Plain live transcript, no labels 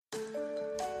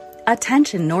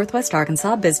Attention Northwest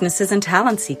Arkansas businesses and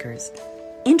talent seekers.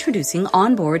 Introducing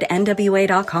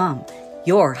OnboardNWA.com,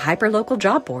 your hyperlocal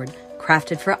job board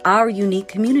crafted for our unique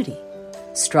community.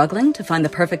 Struggling to find the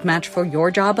perfect match for your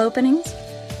job openings?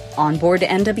 Onboard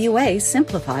NWA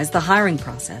simplifies the hiring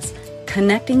process,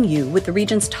 connecting you with the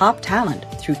region's top talent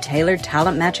through tailored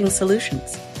talent matching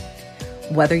solutions.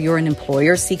 Whether you're an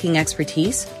employer seeking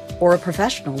expertise or a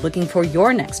professional looking for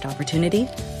your next opportunity,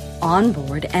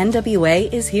 Onboard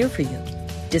NWA is here for you.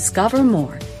 Discover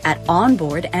more at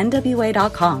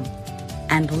onboardnwa.com,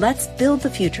 and let's build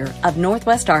the future of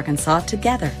Northwest Arkansas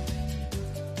together.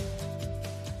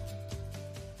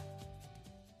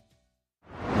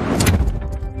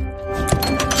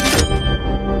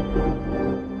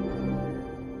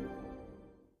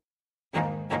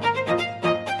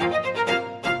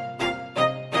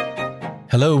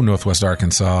 Hello, Northwest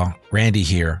Arkansas. Randy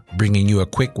here, bringing you a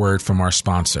quick word from our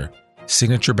sponsor,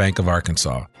 Signature Bank of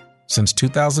Arkansas. Since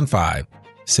 2005,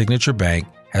 Signature Bank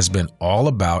has been all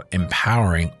about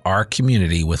empowering our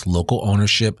community with local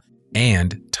ownership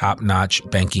and top-notch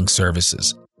banking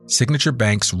services. Signature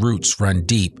Bank's roots run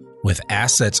deep with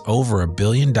assets over $1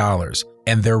 billion,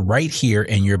 and they're right here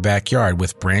in your backyard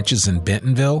with branches in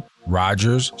Bentonville,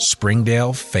 Rogers,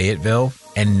 Springdale, Fayetteville,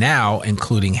 and now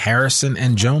including Harrison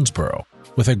and Jonesboro.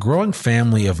 With a growing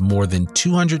family of more than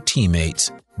 200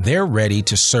 teammates, they're ready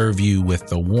to serve you with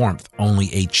the warmth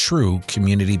only a true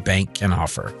community bank can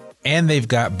offer. And they've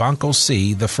got Banco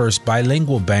C, the first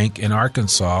bilingual bank in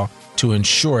Arkansas, to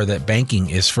ensure that banking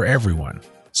is for everyone.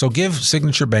 So give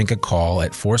Signature Bank a call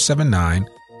at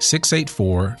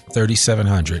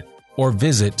 479-684-3700 or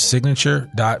visit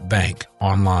signature.bank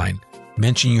online.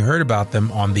 Mention you heard about them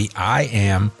on the I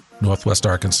Am Northwest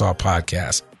Arkansas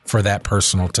podcast for that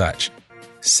personal touch.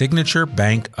 Signature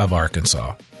Bank of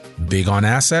Arkansas. Big on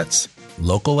assets,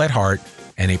 local at heart,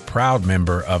 and a proud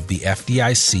member of the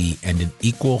FDIC and an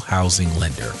equal housing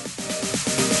lender.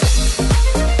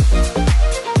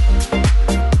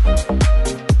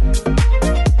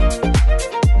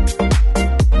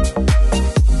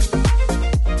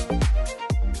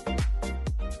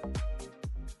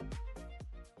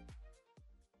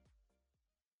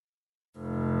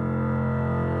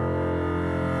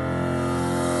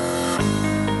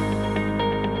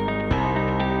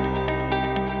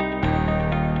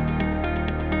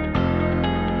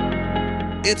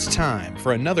 It's time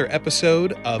for another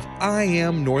episode of I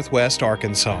Am Northwest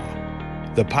Arkansas,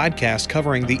 the podcast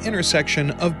covering the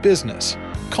intersection of business,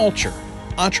 culture,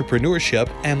 entrepreneurship,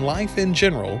 and life in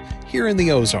general here in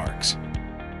the Ozarks.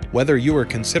 Whether you are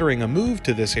considering a move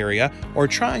to this area or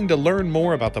trying to learn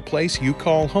more about the place you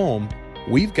call home,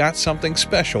 we've got something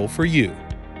special for you.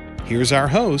 Here's our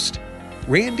host,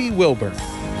 Randy Wilburn.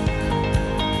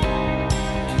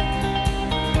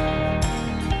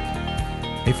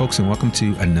 Hey folks, and welcome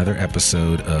to another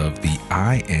episode of the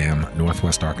I Am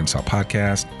Northwest Arkansas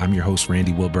podcast. I'm your host,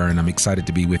 Randy Wilburn. I'm excited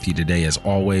to be with you today as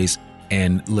always.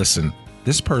 And listen,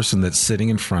 this person that's sitting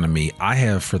in front of me, I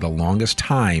have for the longest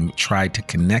time tried to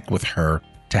connect with her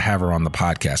to have her on the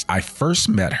podcast. I first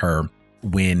met her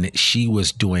when she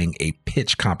was doing a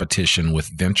pitch competition with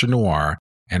Venture Noir.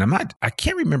 And I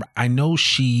can't remember. I know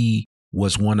she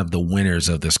was one of the winners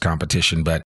of this competition,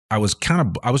 but I was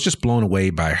just blown away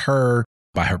by her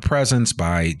presence,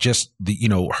 by just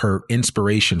her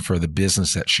inspiration for the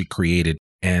business that she created.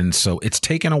 And so it's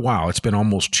taken a while. It's been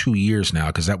almost 2 years now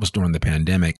because that was during the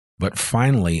pandemic. But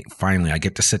finally, I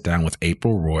get to sit down with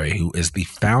April Roy, who is the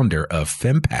founder of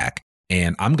femPAQ.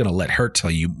 And I'm going to let her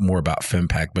tell you more about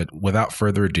femPAQ. But without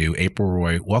further ado, April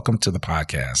Roy, welcome to the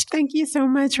podcast. Thank you so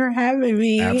much for having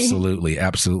me. Absolutely.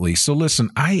 Absolutely. So listen,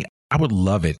 I would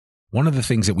love it. One of the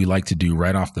things that we like to do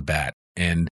right off the bat,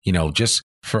 and, just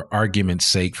for argument's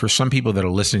sake, for some people that are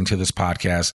listening to this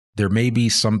podcast, there may be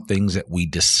some things that we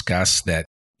discuss that,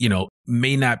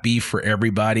 may not be for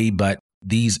everybody, but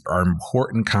these are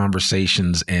important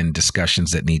conversations and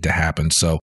discussions that need to happen.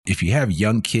 So if you have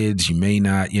young kids, you may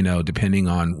not, depending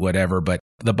on whatever, but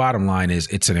the bottom line is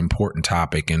it's an important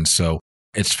topic. And so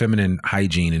it's feminine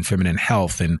hygiene and feminine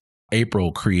health. And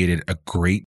April created a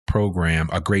great program,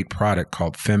 a great product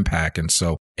called femPAQ. And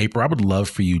so, April, I would love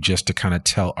for you just to kind of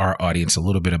tell our audience a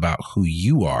little bit about who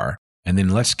you are, and then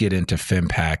let's get into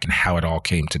femPAQ and how it all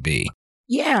came to be.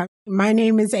 Yeah, my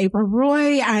name is April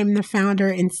Roy. I'm the founder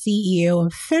and CEO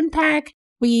of femPAQ.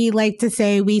 We like to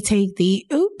say we take the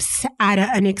oops out of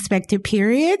unexpected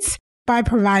periods by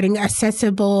providing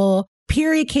accessible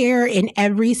period care in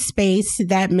every space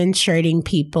that menstruating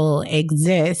people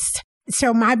exist.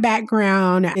 So my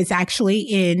background is actually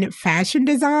in fashion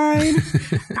design.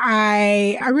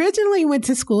 I originally went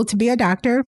to school to be a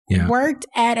doctor. worked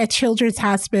at a children's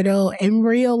hospital, and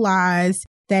realized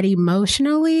that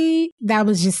emotionally, that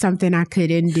was just something I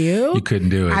couldn't do. You couldn't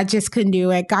do it. I just couldn't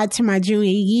do it. Got to my junior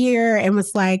year and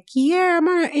was like, yeah, I'm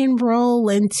going to enroll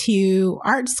into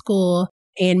art school.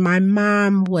 And my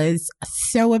mom was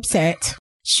so upset.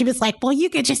 She was like, well, you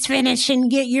could just finish and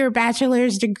get your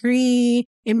bachelor's degree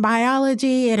in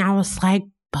biology. And I was like,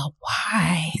 but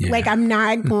why? Yeah. Like, I'm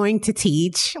not going to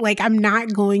teach. Like, I'm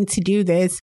not going to do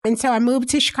this. And so I moved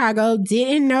to Chicago,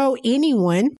 didn't know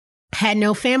anyone, had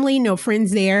no family, no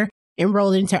friends there,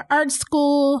 enrolled into art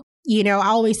school. You know, I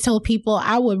always tell people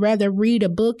I would rather read a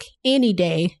book any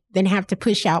day than have to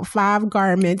push out 5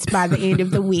 garments by the end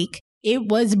of the week. It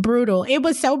was brutal. It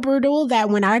was so brutal that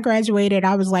when I graduated,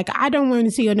 I was like, I don't want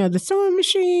to see another sewing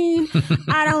machine.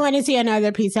 I don't want to see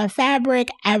another piece of fabric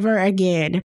ever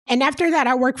again. And after that,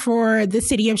 I worked for the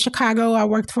city of Chicago. I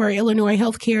worked for Illinois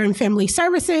Healthcare and Family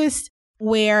Services,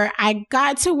 where I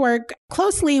got to work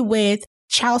closely with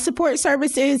child support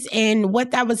services and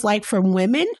what that was like for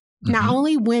women, not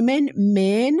only women,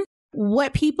 men,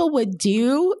 what people would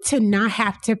do to not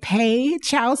have to pay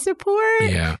child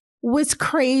support was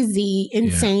crazy,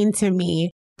 insane to me.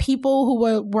 People who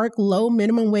would work low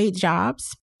minimum wage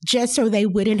jobs just so they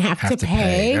wouldn't have to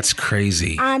pay. That's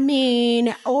crazy. I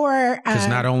mean, or... Because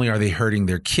not only are they hurting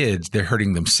their kids, they're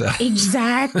hurting themselves.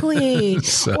 Exactly.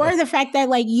 Or the fact that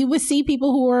like you would see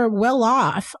people who were well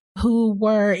off, who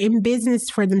were in business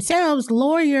for themselves,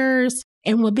 lawyers,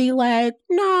 and would be like,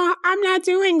 no, I'm not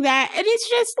doing that. And it's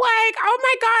just like, oh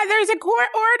my God, there's a court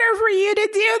order for you to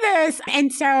do this.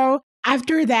 And so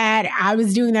after that, I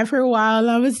was doing that for a while.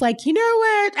 I was like, you know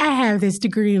what? I have this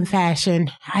degree in fashion.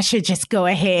 I should just go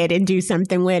ahead and do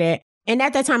something with it. And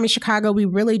at that time in Chicago, we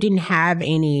really didn't have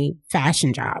any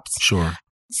fashion jobs. Sure.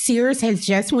 Sears has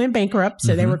just went bankrupt,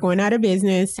 so they were going out of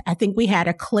business. I think we had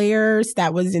a Claire's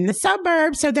that was in the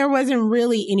suburbs, so there wasn't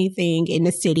really anything in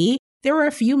the city. There were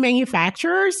a few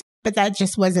manufacturers, but that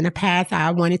just wasn't a path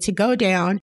I wanted to go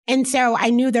down. And so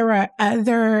I knew there were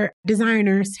other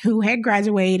designers who had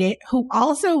graduated who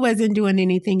also wasn't doing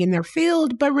anything in their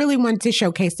field, but really wanted to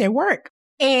showcase their work.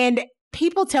 And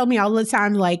people tell me all the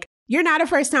time, like, you're not a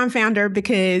first-time founder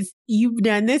because you've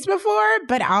done this before,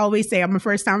 but I always say I'm a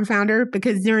first-time founder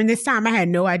because during this time I had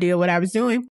no idea what I was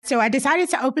doing. So I decided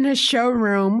to open a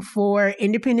showroom for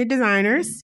independent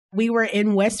designers. We were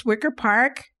in West Wicker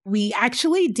Park. We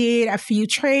actually did a few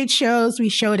trade shows. We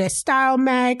showed at Style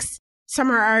Max. Some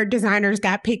of our designers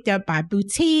got picked up by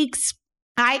boutiques.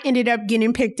 I ended up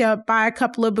getting picked up by a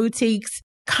couple of boutiques.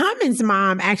 Common's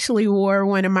mom actually wore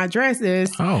one of my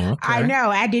dresses. Oh, okay. I know.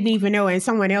 I didn't even know. And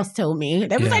someone else told me.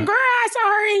 They was like, girl, I saw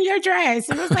her in your dress.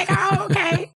 And I was like, oh,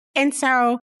 okay. And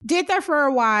so did that for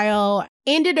a while.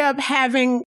 Ended up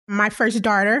having my first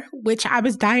daughter, which I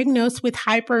was diagnosed with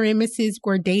hyperemesis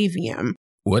gordavium.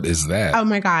 What is that? Oh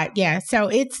my God. Yeah. So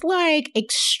it's like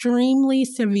extremely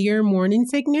severe morning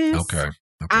sickness. Okay.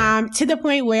 To the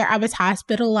point where I was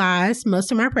hospitalized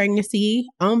most of my pregnancy,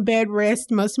 on bed rest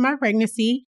most of my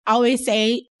pregnancy. I always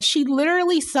say she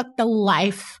literally sucked the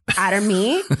life out of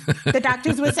me. The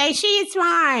doctors would say, she's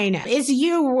fine. It's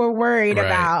you we're worried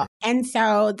about. And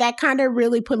so that kind of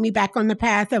really put me back on the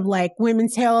path of like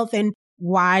women's health and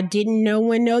why didn't no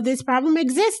one know this problem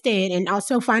existed? And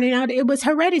also finding out it was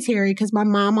hereditary because my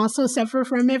mom also suffered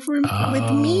from it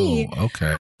with me.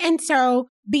 Okay. And so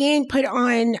being put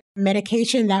on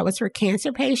medication that was for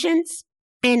cancer patients.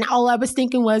 And all I was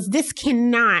thinking was, this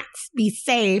cannot be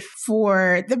safe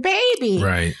for the baby.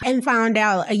 Right. And found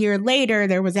out a year later,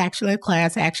 there was actually a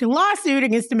class action lawsuit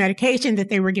against the medication that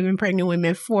they were giving pregnant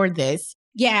women for this.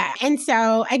 Yeah. And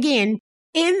so again,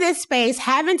 in this space,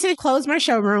 having to close my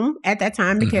showroom at that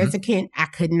time because I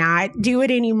could not do it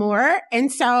anymore.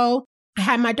 And so I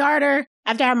had my daughter.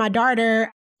 After I had my daughter,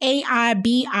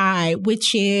 AIBI,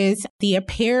 which is the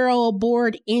apparel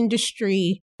board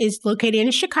industry, is located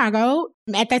in Chicago.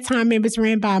 At that time, it was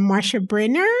ran by Marsha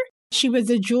Brenner. She was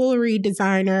a jewelry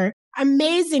designer,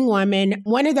 amazing woman,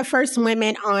 one of the first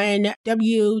women on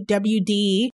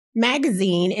WWD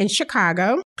magazine in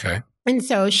Chicago. Okay. And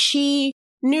so she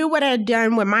knew what I'd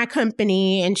done with my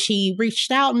company, and she reached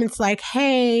out and it's like,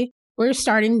 hey, we're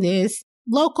starting this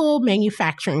local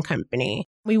manufacturing company.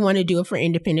 We want to do it for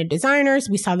independent designers.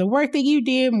 We saw the work that you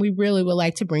did, and we really would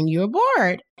like to bring you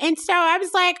aboard. And so I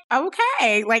was like,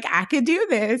 okay, like I could do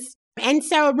this. And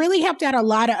so it really helped out a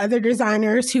lot of other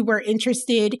designers who were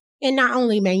interested in not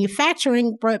only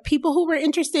manufacturing, but people who were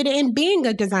interested in being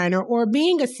a designer or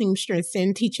being a seamstress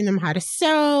and teaching them how to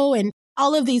sew and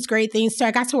all of these great things. So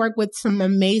I got to work with some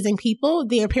amazing people.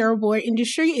 The apparel board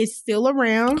industry is still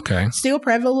around, still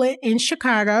prevalent in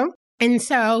Chicago. And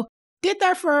so did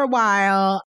that for a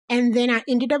while. And then I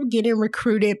ended up getting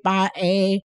recruited by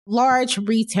a large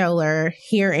retailer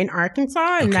here in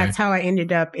Arkansas. And that's how I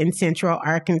ended up in Central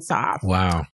Arkansas.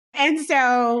 Wow. And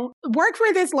so worked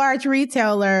for this large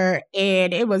retailer,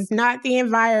 and it was not the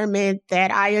environment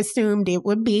that I assumed it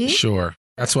would be. Sure.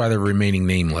 That's why they're remaining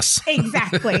nameless.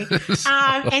 Exactly.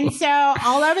 And so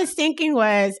all I was thinking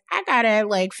was, I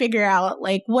gotta figure out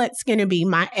what's gonna be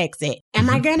my exit. Am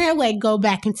I gonna go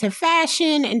back into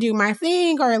fashion and do my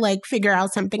thing, or figure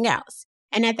out something else?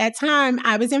 And at that time,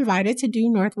 I was invited to do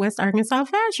Northwest Arkansas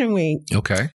Fashion Week.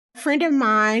 Okay. A friend of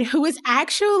mine who was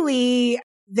actually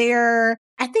there,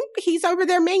 I think he's over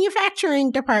their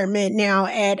manufacturing department now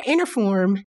at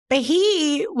Interform. But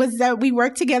we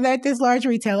worked together at this large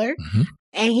retailer.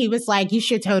 And he was like, you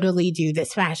should totally do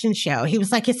this fashion show. He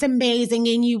was like, it's amazing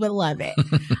and you would love it.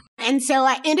 And so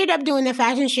I ended up doing the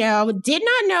fashion show. Did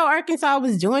not know Arkansas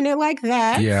was doing it like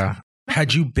that. Yeah.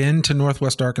 Had you been to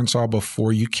Northwest Arkansas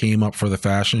before you came up for the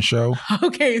fashion show?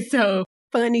 Okay, so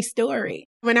funny story.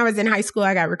 When I was in high school,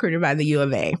 I got recruited by the U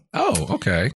of A. Oh,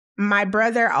 okay. My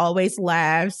brother always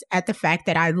laughs at the fact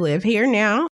that I live here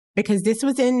now, because this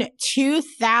was in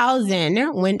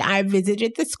 2000 when I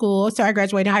visited the school. So I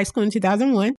graduated high school in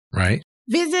 2001. Right.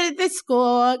 Visited the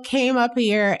school, came up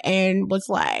here and was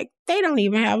like, they don't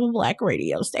even have a Black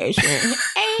radio station.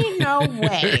 Ain't no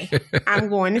way I'm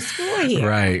going to school here.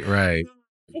 Right, right.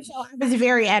 And so I was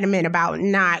very adamant about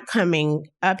not coming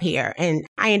up here. And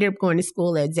I ended up going to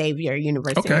school at Xavier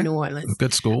University in New Orleans.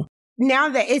 Good school. Now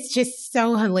that it's just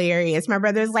so hilarious. My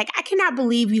brother's like, I cannot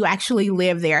believe you actually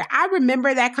live there. I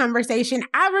remember that conversation.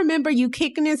 I remember you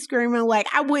kicking and screaming like,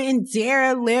 I wouldn't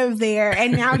dare live there.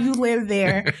 And now you live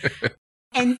there.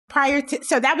 And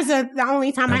so that was the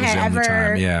only time I had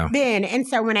ever been. And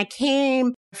so when I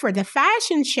came for the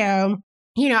fashion show,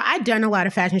 I'd done a lot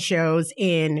of fashion shows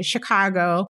in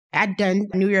Chicago. I'd done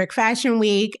New York Fashion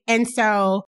Week. And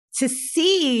so to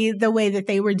see the way that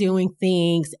they were doing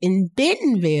things in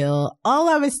Bentonville, all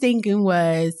I was thinking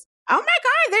was, oh my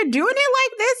God, they're doing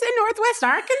it like this in Northwest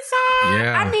Arkansas.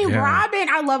 Yeah, I mean, Robin,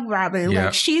 I love Robin.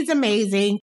 Yeah. She's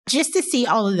amazing. Just to see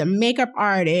all of the makeup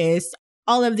artists,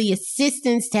 all of the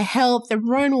assistants to help the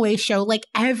runway show,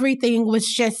 everything was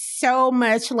just so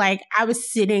much like I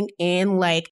was sitting in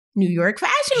New York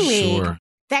Fashion Week. Sure.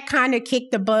 That kind of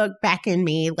kicked the bug back in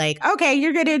me. Okay,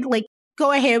 you're going to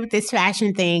go ahead with this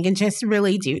fashion thing and just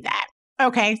really do that.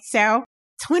 Okay, so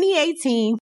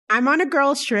 2018, I'm on a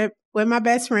girls trip with my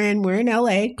best friend. We're in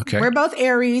LA. Okay. We're both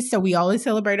Aries, so we always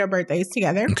celebrate our birthdays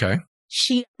together. Okay.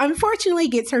 She unfortunately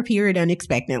gets her period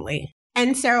unexpectedly.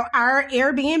 And so our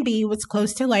Airbnb was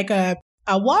close to a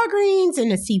Walgreens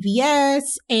and a CVS.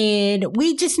 And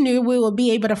we just knew we would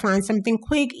be able to find something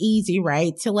quick, easy,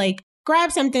 right? To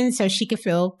grab something so she could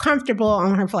feel comfortable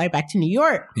on her flight back to New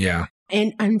York. Yeah.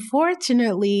 And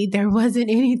unfortunately, there wasn't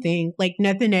anything,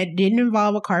 nothing that didn't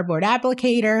involve a cardboard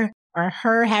applicator or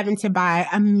her having to buy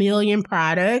 1 million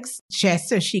products just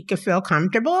so she could feel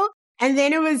comfortable. And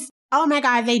then it was, oh my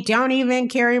God, they don't even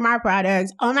carry my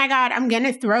products. Oh my God, I'm going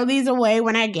to throw these away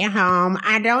when I get home.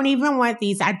 I don't even want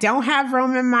these. I don't have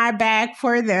room in my bag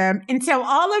for them. And so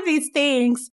all of these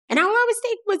things. And all I was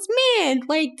thinking was, man,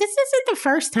 this isn't the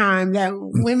first time that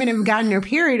women have gotten their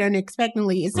period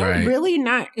unexpectedly. Is there really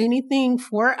not anything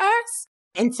for us?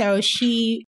 And so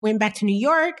she went back to New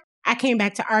York. I came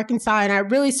back to Arkansas and I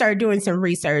really started doing some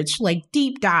research,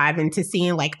 deep dive into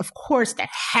seeing, of course, there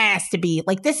has to be,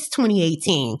 this is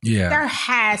 2018. Yeah. There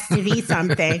has to be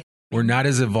something. We're not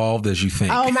as evolved as you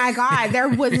think. Oh my God, there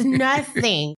was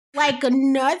nothing.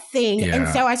 Nothing. Yeah. And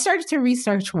so I started to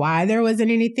research why there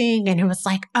wasn't anything. And it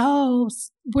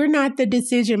was we're not the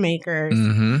decision makers.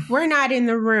 Mm-hmm. We're not in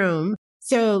the room.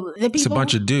 So the people. It's a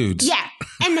bunch of dudes. Yeah.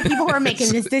 And the people who are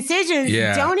making these decisions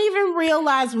don't even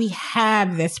realize we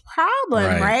have this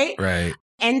problem, right? Right.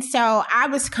 And so I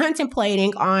was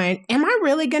contemplating on, am I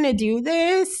really going to do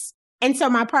this? And so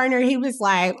my partner, he was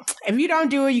like, if you don't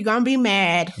do it, you're going to be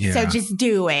mad. Yeah. So just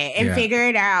do it and figure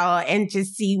it out and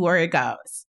just see where it goes.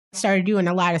 Started doing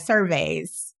a lot of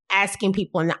surveys, asking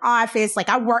people in the office.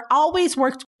 Always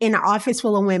worked in an office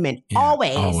full of women. Yeah,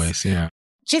 always. Yeah.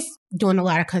 Just doing a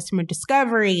lot of customer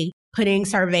discovery, putting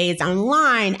surveys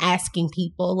online, asking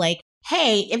people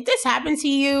hey, if this happened to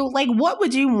you, what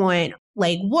would you want?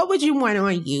 What would you want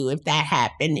on you if that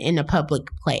happened in a public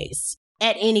place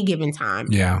at any given time?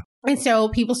 Yeah. And so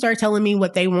people started telling me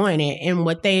what they wanted and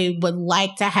what they would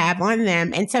like to have on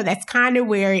them. And so that's kind of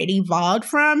where it evolved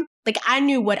from. I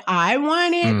knew what I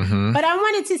wanted, but I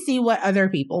wanted to see what other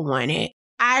people wanted.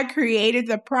 I created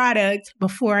the product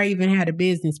before I even had a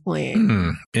business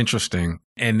plan. Interesting.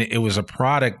 And it was a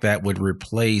product that would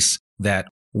replace that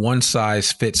one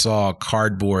size fits all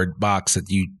cardboard box that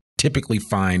you typically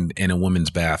find in a woman's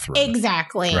bathroom.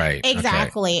 Exactly. Right.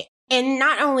 Exactly. Okay. And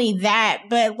not only that,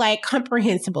 but like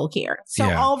comprehensible care. So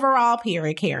overall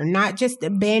period care, not just a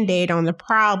Band-Aid on the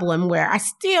problem where I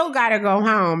still got to go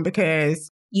home because,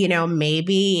 you know,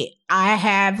 maybe I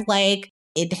have like,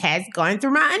 it has gone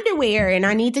through my underwear and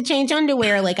I need to change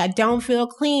underwear. Like I don't feel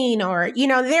clean, or, you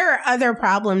know, there are other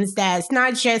problems that's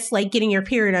not just like getting your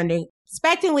period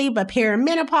unexpectedly, but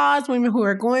perimenopause, women who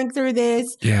are going through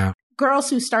this. Yeah. Girls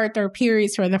who start their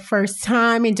periods for the first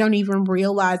time and don't even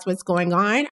realize what's going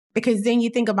on. Because then you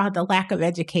think about the lack of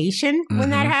education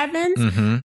when that happens.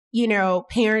 Mm-hmm. You know,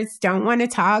 parents don't want to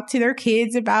talk to their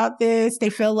kids about this. They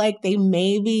feel like they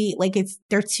maybe, like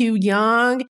they're too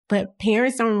young. But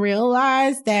parents don't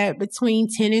realize that between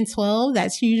 10 and 12,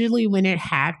 that's usually when it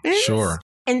happens. Sure.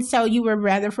 And so you would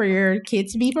rather for your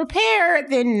kids to be prepared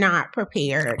than not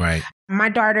prepared. Right. My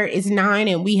daughter is 9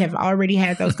 and we have already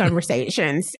had those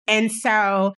conversations. And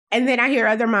then I hear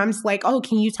other moms like, oh,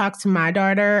 can you talk to my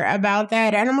daughter about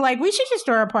that? And I'm like, we should just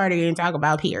throw a party and talk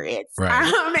about periods.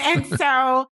 Right. And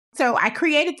so I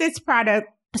created this product.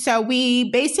 So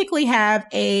we basically have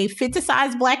a fit to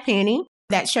size black panty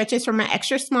that stretches from an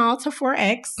extra small to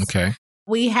 4X. Okay.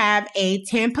 We have a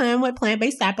tampon with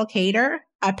plant-based applicator,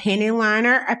 a panty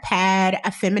liner, a pad,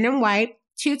 a feminine wipe,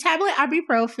 2-tablet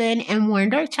ibuprofen, and 1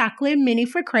 dark chocolate mini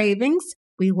for cravings.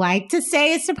 We like to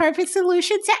say it's the perfect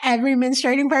solution to every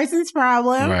menstruating person's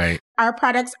problem. Right. Our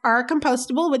products are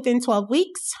compostable within 12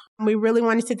 weeks. We really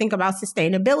wanted to think about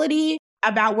sustainability,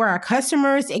 about where our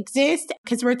customers exist,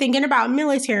 because we're thinking about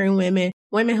military women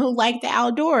who like the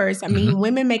outdoors. I mean,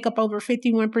 women make up over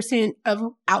 51% of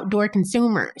outdoor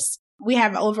consumers. We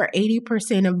have over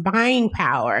 80% of buying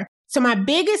power. So my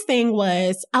biggest thing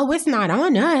was, it's not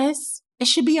on us. It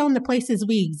should be on the places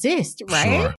we exist,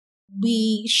 right? Sure.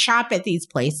 We shop at these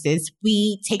places.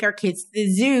 We take our kids to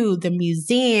the zoo, the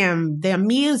museum, the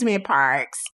amusement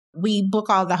parks. We book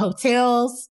all the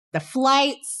hotels, the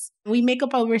flights. We make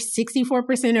up over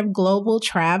 64% of global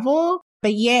travel.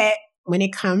 But yet, when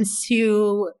it comes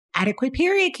to adequate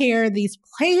period care, these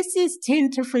places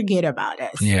tend to forget about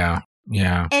us. Yeah.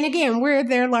 Yeah. And again, we're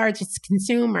their largest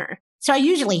consumer. So I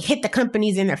usually hit the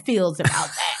companies in their fields about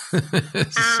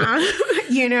that.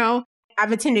 You know,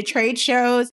 I've attended trade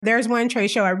shows. There's one trade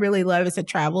show I really love. It's a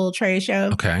travel trade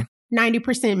show. Okay.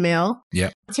 90% male.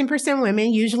 Yep. 10%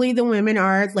 women. Usually the women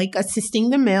are like assisting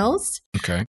the males.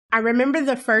 Okay. I remember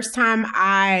the first time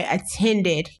I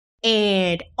attended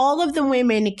and all of the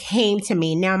women came to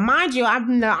me. Now, mind you,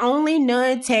 I'm the only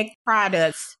non-tech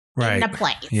products in the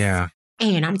place. Yeah.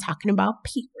 And I'm talking about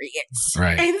periods.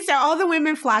 Right. And so all the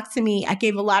women flocked to me. I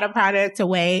gave a lot of products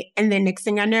away. And then next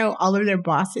thing I know, all of their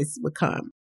bosses would come.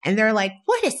 And they're like,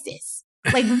 what is this?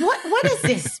 Like, what is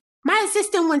this? My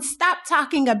assistant would stop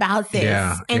talking about this.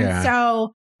 Yeah, and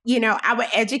so, you know, I would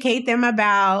educate them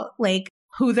about like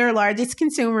who their largest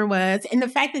consumer was and the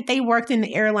fact that they worked in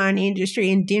the airline industry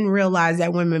and didn't realize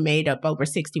that women made up over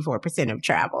 64% of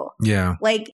travel. Yeah.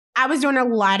 Like I was doing a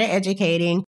lot of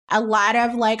educating. A lot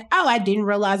of like, oh, I didn't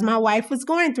realize my wife was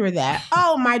going through that.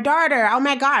 Oh, my daughter. Oh,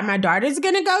 my God, my daughter's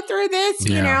going to go through this,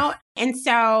 you know? And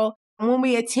so when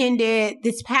we attended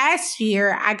this past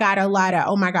year, I got a lot of,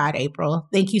 oh, my God, April,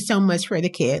 thank you so much for the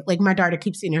kid. Like my daughter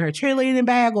keeps seeing her cheerleading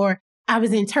bag, or I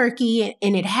was in Turkey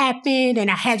and it happened and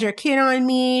I had your kid on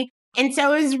me. And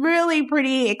so it was really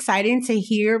pretty exciting to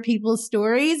hear people's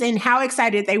stories and how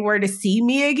excited they were to see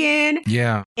me again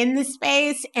in the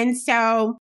space. And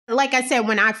so like I said,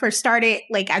 when I first started,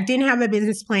 like I didn't have a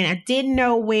business plan. I didn't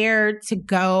know where to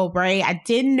go, right? I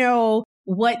didn't know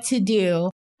what to do.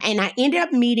 And I ended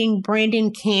up meeting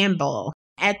Brandon Campbell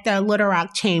at the Little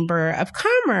Rock Chamber of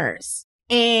Commerce.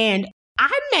 And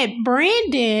I met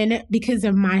Brandon because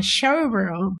of my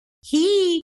showroom.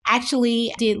 He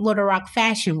actually did Little Rock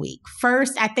Fashion Week.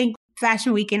 First, I think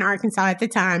Fashion Week in Arkansas at the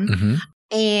time. Mm-hmm.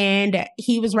 And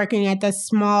he was working at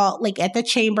the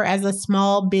chamber as their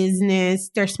small business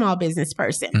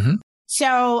person. Mm-hmm.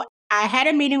 So I had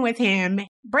a meeting with him.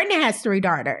 Brandon has 3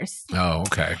 daughters. Oh,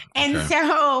 okay. And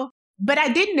so, but I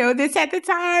didn't know this at the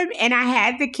time. And I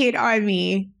had the kid on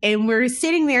me and we're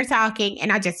sitting there talking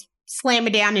and I just slam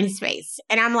it down in his face.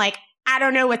 And I'm like, I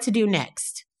don't know what to do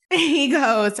next. He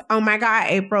goes, oh my God,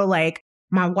 April, like,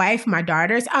 my wife, my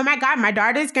daughters, oh my God, my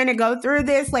daughter's going to go through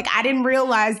this. Like, I didn't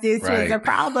realize this was a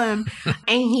problem.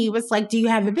 And he was like, do you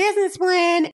have a business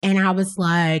plan? And I was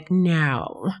like,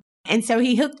 no. And so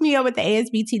he hooked me up with the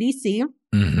ASBTDC.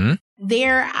 Mm-hmm.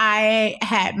 There I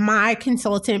had my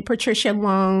consultant, Patricia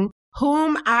Long,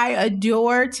 whom I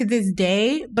adore to this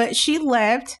day, but she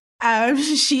left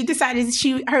She decided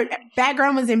her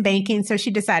background was in banking, so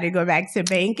she decided to go back to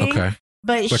banking. Okay.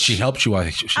 But she helped you while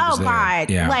she was there. Oh, God.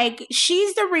 Yeah. Like,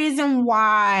 she's the reason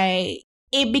why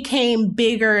it became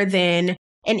bigger than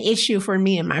an issue for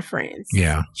me and my friends.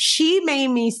 Yeah. She made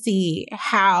me see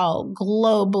how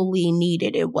globally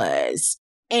needed it was.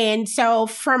 And so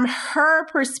from her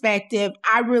perspective,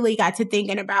 I really got to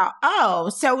thinking about,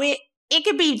 so it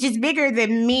could be just bigger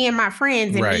than me and my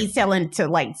friends and me selling to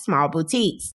like small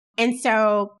boutiques. And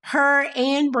so her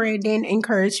and Brandon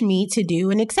encouraged me to do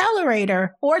an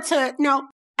accelerator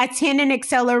attend an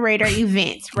accelerator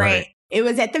event, right? It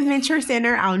was at the Venture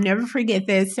Center. I'll never forget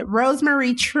this.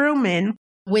 Rosemary Truman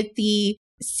with the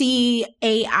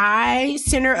CAI,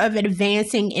 Center of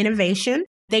Advancing Innovation.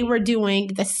 They were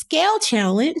doing the Scale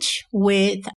Challenge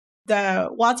with the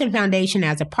Walton Foundation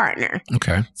as a partner.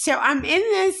 Okay. So I'm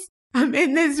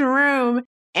in this room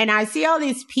and I see all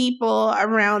these people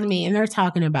around me and they're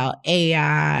talking about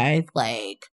AI,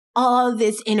 like all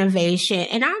this innovation.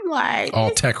 And I'm like,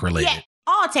 all tech related. Yeah,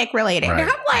 all tech related. Right. And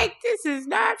I'm like, this is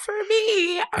not for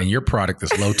me. And your product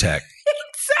is low tech.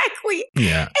 Exactly.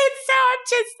 Yeah. And so I'm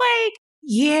just like,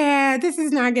 yeah, this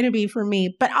is not going to be for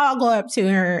me, but I'll go up to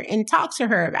her and talk to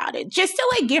her about it just to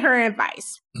like get her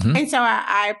advice. Mm-hmm. And so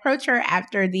I approach her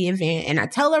after the event and I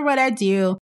tell her what I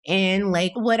do and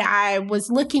like what I was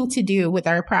looking to do with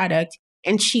our product.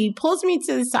 And she pulls me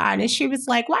to the side and she was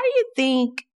like, why do you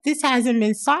think this hasn't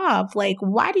been solved? Like,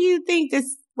 why do you think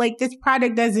this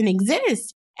product doesn't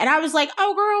exist? And I was like,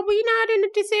 oh, girl, we not in the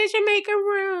decision-making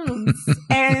rooms.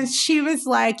 And she was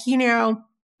like,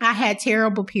 I had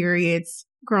terrible periods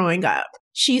growing up.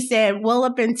 She said, well,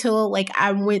 up until like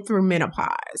I went through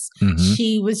menopause. Mm-hmm.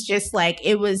 She was just like,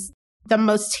 it was the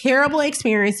most terrible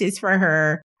experiences for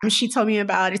her. She told me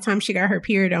about a time she got her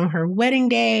period on her wedding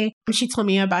day. She told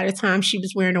me about a time she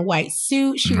was wearing a white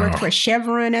suit. She worked for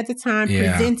Chevron at the time,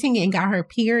 presenting and got her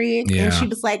period. Yeah. And she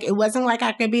was like, it wasn't like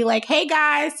I could be like, hey,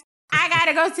 guys, I got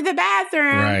to go to the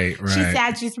bathroom. Right. She said,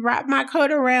 I just wrapped my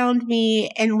coat around me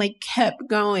and like kept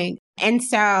going. And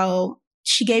so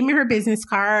she gave me her business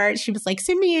card. She was like,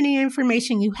 send me any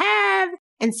information you have.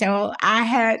 And so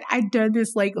I'd done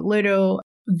this like little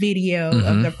video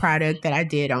of the product that I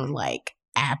did on like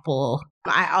Apple.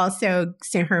 I also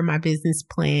sent her my business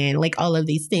plan, like all of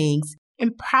these things.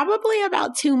 And probably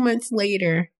about 2 months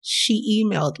later, she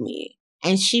emailed me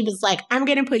and she was like, I'm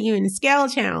going to put you in the Scale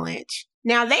Challenge.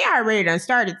 Now they already done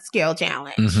started the Scale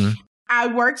Challenge. Mm-hmm. I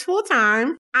worked full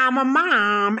time. I'm a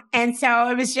mom. And so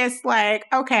it was just like,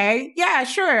 okay, yeah,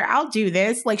 sure, I'll do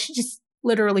this. Like she just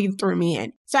literally threw me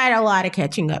in. So I had a lot of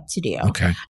catching up to do.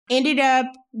 Okay. Ended up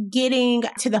getting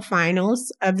to the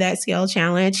finals of that Scale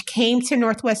Challenge, came to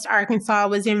Northwest Arkansas,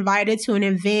 was invited to an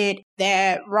event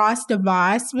that Ross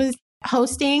DeVos was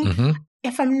hosting. Mm-hmm.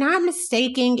 If I'm not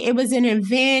mistaken, it was an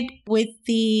event with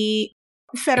the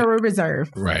Federal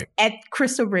Reserve at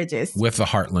Crystal Bridges. With the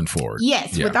Heartland Ford.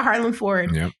 Yes, with the Heartland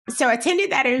Ford. Yep. So I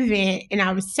attended that event and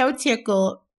I was so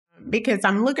tickled because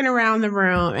I'm looking around the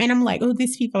room and I'm like, oh,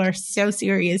 these people are so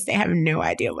serious. They have no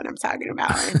idea what I'm talking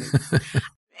about.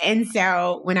 And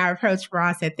so when I approached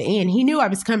Ross at the end, he knew I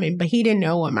was coming, but he didn't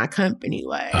know what my company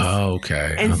was. Oh,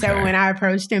 okay. And so when I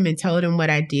approached him and told him what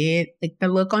I did, like the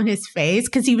look on his face,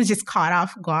 because he was just caught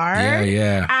off guard.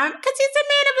 Yeah. Because he's a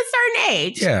man of a certain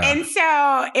age. Yeah. And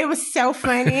so it was so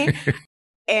funny.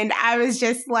 And I was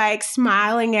just like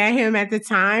smiling at him at the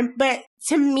time. But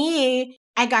to me,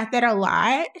 I got that a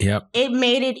lot. Yep. It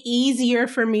made it easier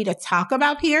for me to talk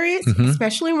about periods,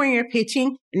 especially when you're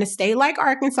pitching in a state like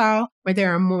Arkansas, where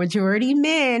there are majority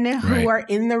men who are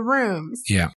in the rooms.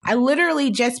 Yeah. I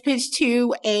literally just pitched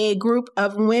to a group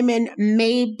of women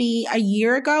maybe a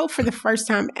year ago for the first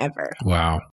time ever.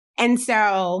 Wow. And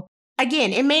so,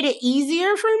 again, it made it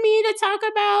easier for me to talk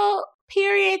about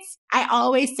periods. I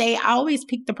always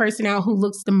pick the person out who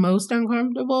looks the most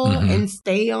uncomfortable and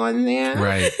stay on them.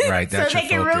 Right. That's so they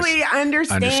can really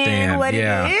understand what it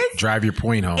is. Drive your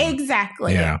point home.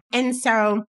 Exactly. Yeah. And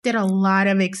so did a lot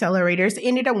of accelerators.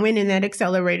 Ended up winning that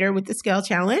accelerator with the Scale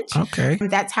Challenge. Okay.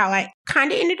 That's how I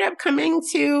kind of ended up coming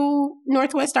to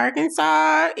Northwest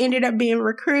Arkansas. Ended up being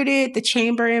recruited. The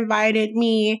chamber invited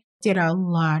me. Did a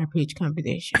lot of pitch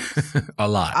competitions. A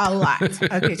lot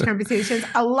of pitch competitions.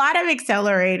 A lot of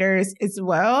accelerators as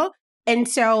well. And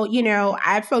so,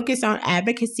 I focus on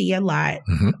advocacy a lot.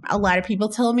 Mm-hmm. A lot of people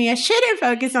told me I shouldn't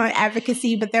focus on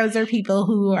advocacy, but those are people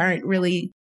who aren't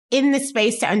really in the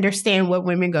space to understand what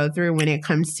women go through when it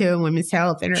comes to women's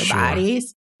health and their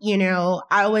bodies. I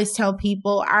always tell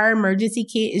people our emergency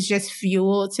kit is just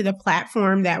fuel to the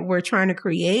platform that we're trying to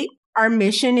create. Our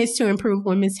mission is to improve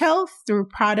women's health through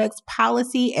products,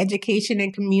 policy, education,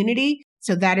 and community.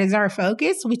 So that is our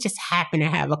focus. We just happen to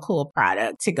have a cool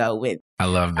product to go with. I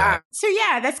love that. So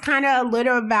yeah, that's kind of a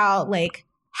little about like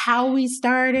how we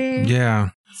started.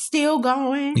 Yeah. Still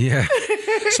going. Yeah.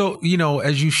 So,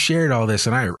 as you shared all this,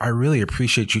 and I really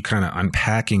appreciate you kind of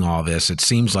unpacking all this. It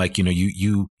seems like,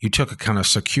 you took a kind of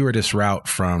circuitous route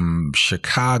from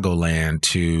Chicagoland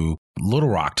to Little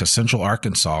Rock to Central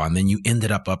Arkansas, and then you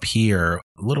ended up here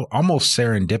a little almost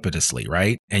serendipitously,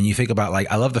 right? And you think about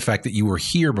I love the fact that you were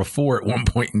here before at one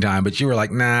point in time, but you were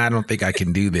like, nah, I don't think I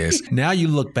can do this. Now you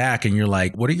look back and you're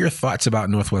like, what are your thoughts about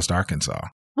Northwest Arkansas?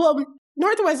 Well,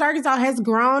 Northwest Arkansas has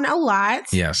grown a lot.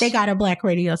 Yes. They got a Black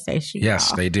radio station. Yes,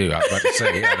 y'all. they do. I was about to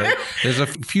say, there's a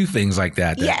few things like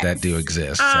that do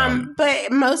exist.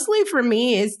 But mostly for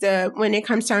me is when it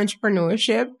comes to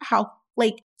entrepreneurship, how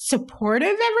supportive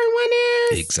everyone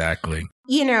is. Exactly.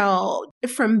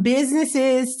 From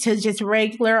businesses to just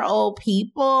regular old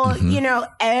people, Mm-hmm.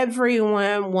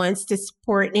 Everyone wants to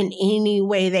support in any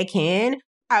way they can.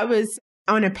 I was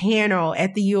on a panel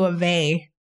at the U of A,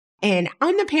 and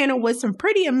on the panel was some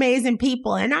pretty amazing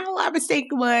people. And all I was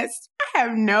thinking was, I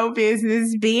have no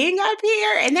business being up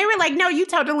here. And they were like, no, you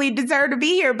totally deserve to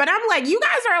be here. But I'm like, you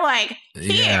guys are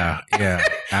here. Yeah,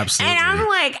 absolutely. And I'm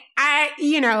like,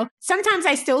 sometimes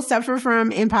I still suffer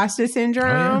from imposter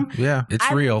syndrome. Oh, yeah,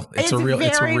 it's real. It's a real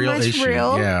issue.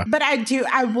 Real, yeah. But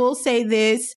I will say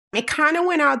this, it kind of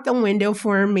went out the window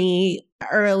for me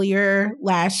earlier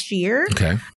last year.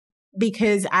 Okay.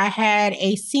 Because I had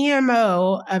a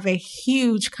CMO of a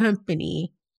huge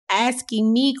company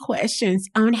asking me questions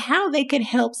on how they could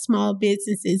help small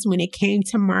businesses when it came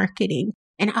to marketing.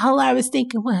 And all I was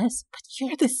thinking was, but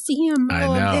you're the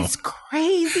CMO of this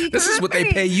crazy This company. is what they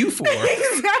pay you for.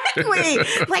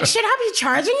 Exactly. Should I be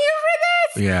charging you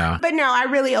for this? Yeah. But no, I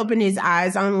really opened his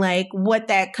eyes on what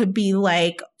that could be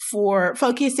like for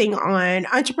focusing on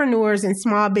entrepreneurs and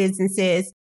small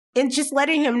businesses, and just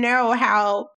letting him know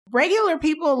how regular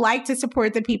people like to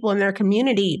support the people in their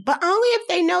community, but only if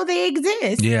they know they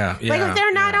exist. Yeah. If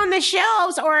they're not on the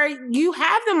shelves, or you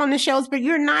have them on the shelves, but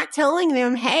you're not telling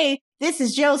them, hey, this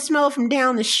is Joe Smo from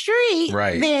down the street,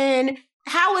 right. Then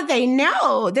how would they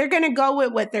know? They're going to go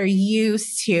with what they're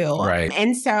used to. Right.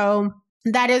 And so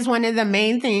that is one of the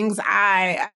main things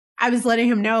I was letting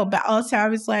him know, but also I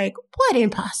was like, what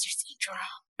imposter syndrome?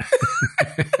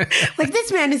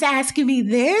 This man is asking me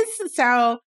this.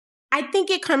 So I think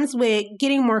it comes with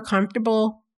getting more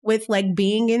comfortable with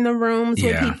being in the rooms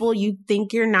with people you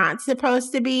think you're not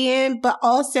supposed to be in, but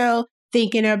also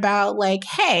thinking about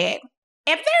hey,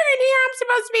 if they're in here, I'm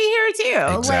supposed to be here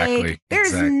too. Exactly.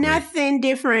 There's nothing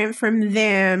different from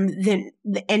them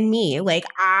and me.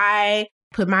 I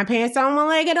put my pants on one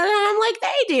leg at a time like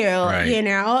they do,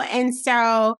 right. And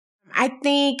so I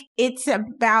think it's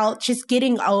about just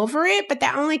getting over it, but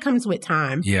that only comes with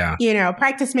time. Yeah.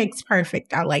 Practice makes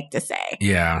perfect, I like to say.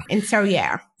 Yeah. And so,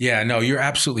 yeah. Yeah, no, you're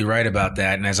absolutely right about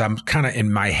that. And as I'm kind of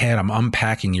in my head, I'm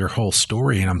unpacking your whole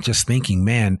story, and I'm just thinking,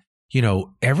 man,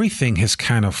 everything has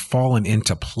kind of fallen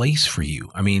into place for you.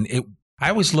 I mean, I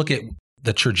always look at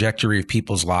the trajectory of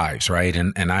people's lives, right?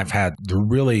 And I've had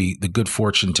the good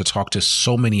fortune to talk to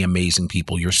so many amazing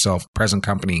people, yourself, present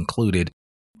company included.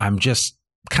 I'm just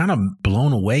kind of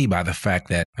blown away by the fact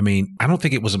that, I don't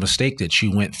think it was a mistake that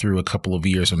you went through a couple of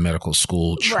years of medical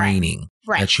school training,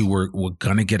 right. That you were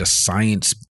going to get a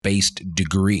science-based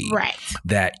degree, right.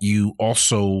 That you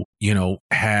also,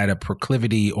 had a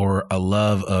proclivity or a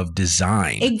love of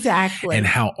design. Exactly. And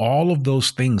how all of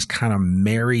those things kind of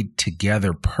married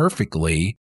together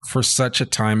perfectly for such a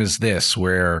time as this,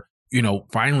 where,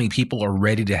 finally people are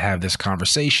ready to have this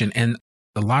conversation. And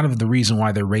a lot of the reason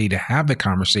why they're ready to have the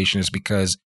conversation is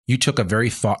because you took a very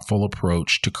thoughtful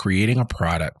approach to creating a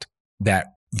product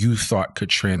that you thought could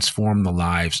transform the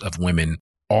lives of women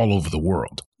all over the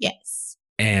world. Yes.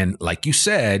 And like you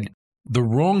said, the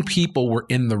wrong people were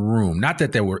in the room. Not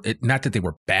that they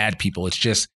were bad people. It's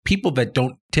just people that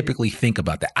don't typically think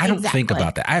about that. I don't think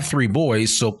about that. I have 3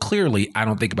 boys, so clearly I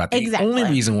don't think about that. Exactly. The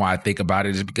only reason why I think about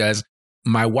it is because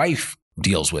my wife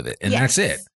deals with it, and that's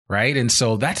it. Right. And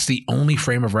so that's the only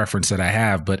frame of reference that I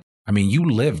have. But you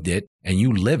lived it and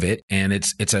you live it, and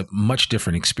it's a much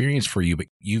different experience for you. But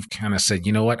you've kind of said,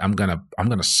 you know what, I'm going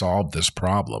to solve this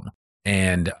problem.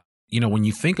 And, when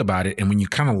you think about it and when you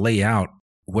kind of lay out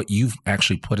what you've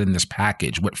actually put in this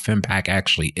package, what femPAQ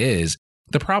actually is,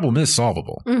 the problem is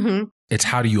solvable. Mm-hmm. It's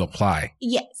how do you apply?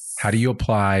 Yes. How do you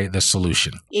apply the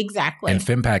solution? Exactly. And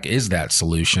femPAQ is that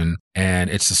solution. And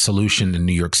it's a solution in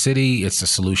New York City. It's a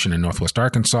solution in Northwest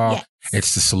Arkansas. Yes.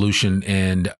 It's the solution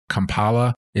in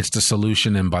Kampala. It's the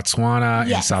solution in Botswana,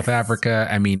 in South Africa.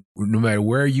 I mean, no matter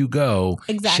where you go,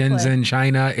 Shenzhen,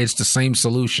 China, it's the same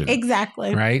solution.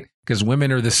 Exactly. Right? Because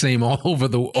women are the same all over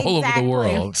the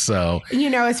world. So,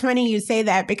 it's funny you say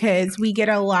that because we get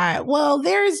a lot, well,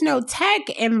 there's no tech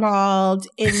involved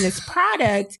in this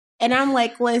product. And I'm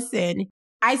like, listen,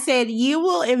 I said, you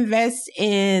will invest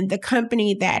in the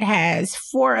company that has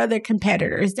 4 other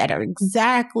competitors that are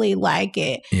exactly like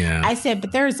it. Yeah. I said,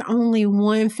 but there's only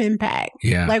one femPAQ.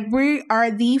 Yeah. Like, we are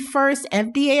the first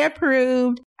FDA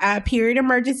approved period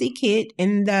emergency kit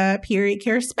in the period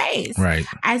care space. Right.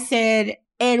 I said,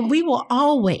 and we will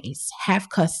always have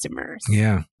customers.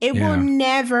 Yeah. It will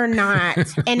never not.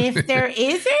 And if there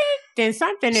isn't, then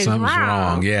something's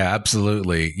wrong. Yeah,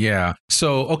 absolutely. Yeah.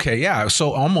 So, okay. Yeah.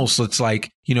 So almost it's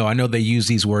like, I know they use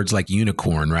these words like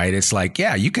unicorn, right? It's like,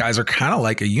 yeah, you guys are kind of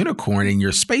like a unicorn in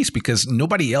your space because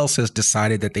nobody else has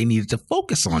decided that they needed to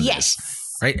focus on this.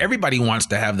 Right? Everybody wants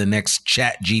to have the next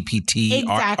Chat GPT,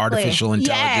 artificial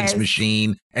intelligence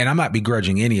machine. And I'm not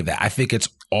begrudging any of that. I think it's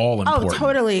all important. Oh,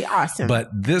 totally awesome. But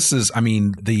this is,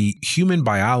 the human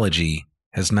biology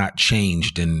has not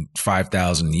changed in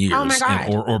 5,000 years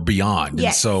or beyond.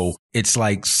 Yes. And so it's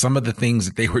like some of the things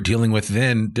that they were dealing with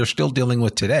then, they're still dealing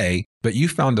with today. But you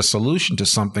found a solution to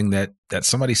something that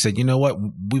somebody said, you know what,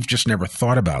 we've just never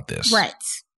thought about this. Right.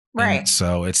 Right. And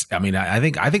so it's, I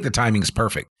think the timing is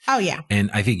perfect. Oh, yeah.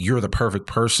 And I think you're the perfect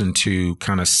person to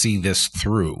kind of see this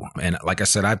through. And like I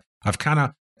said, I've kind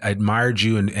of admired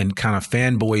you and kind of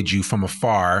fanboyed you from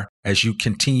afar as you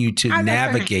continue to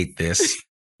navigate this.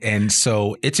 And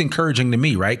so it's encouraging to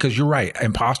me, right? Because you're right.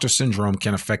 Imposter syndrome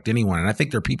can affect anyone. And I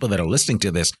think there are people that are listening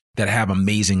to this that have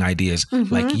amazing ideas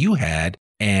like you had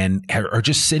and are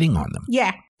just sitting on them.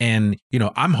 Yeah. And,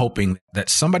 I'm hoping that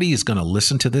somebody is going to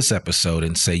listen to this episode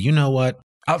and say, you know what?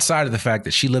 Outside of the fact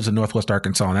that she lives in Northwest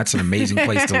Arkansas and that's an amazing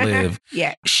place to live,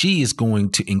 she is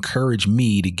going to encourage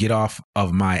me to get off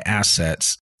of my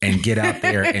assets and get out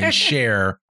there and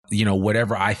share,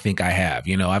 whatever I think I have.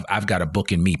 I've got a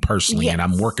book in me personally, and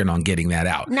I'm working on getting that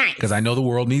out. Nice. Because I know the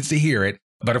world needs to hear it.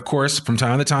 But of course, from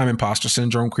time to time, imposter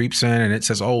syndrome creeps in and it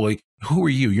says, oh, who are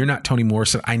you? You're not Toni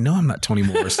Morrison. I know I'm not Toni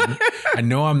Morrison. I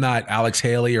know I'm not Alex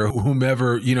Haley or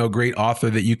whomever, great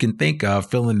author that you can think of,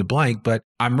 fill in the blank, but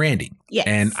I'm Randy. Yes.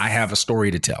 And I have a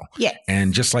story to tell. Yes.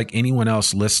 And just like anyone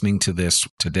else listening to this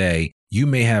today, you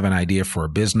may have an idea for a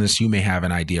business. You may have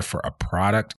an idea for a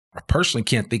product. I personally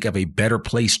can't think of a better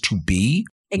place to be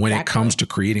when it comes to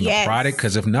creating a product.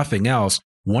 Because if nothing else,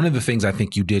 one of the things I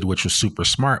think you did, which was super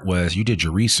smart, was you did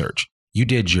your research. You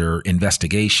did your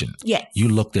investigation. Yes. You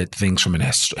looked at things from an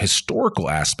historical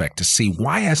aspect to see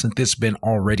why hasn't this been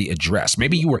already addressed?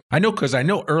 Maybe you were, because I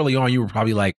know early on you were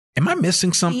probably like, am I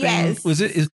missing something? Yes.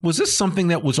 Was this something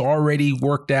that was already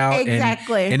worked out?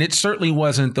 Exactly. And it certainly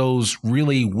wasn't those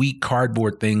really weak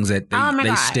cardboard things that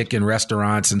they stick in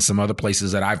restaurants and some other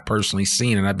places that I've personally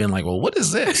seen. And I've been like, well, what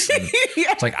is this? And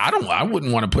it's like, I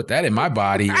wouldn't want to put that in my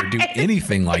body or do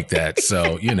anything like that.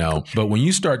 So, but when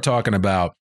you start talking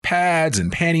about pads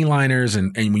and panty liners.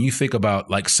 And when you think about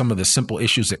like some of the simple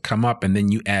issues that come up and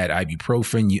then you add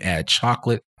ibuprofen, you add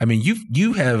chocolate.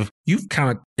 You've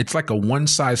kind of, it's like a one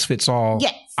size fits all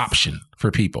option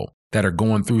for people that are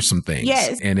going through some things.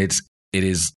 Yes. And it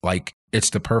is like, it's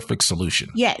the perfect solution.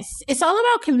 Yes. It's all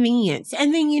about convenience.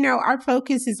 And then, our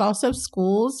focus is also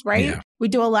schools, right? Yeah. We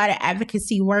do a lot of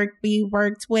advocacy work. We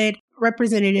worked with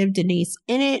Representative Denise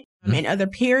Innett and other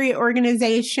period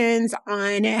organizations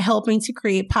on helping to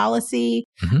create policy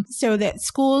so that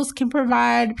schools can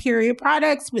provide period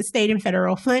products with state and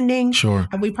federal funding. Sure.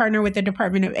 We partner with the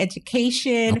Department of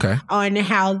Education on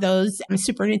how those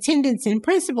superintendents and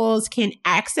principals can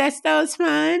access those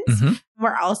funds.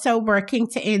 We're also working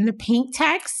to end the pink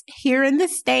tax here in the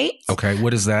state. Okay.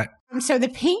 What is that? So the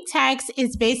pink tax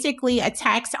is basically a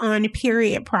tax on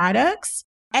period products,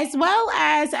 as well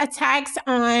as a tax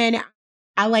on,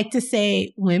 I like to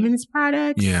say, women's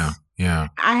products. Yeah. Yeah.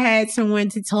 I had someone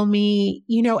to tell me,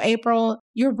 April,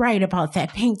 you're right about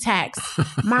that pink tax.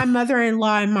 My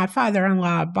mother-in-law and my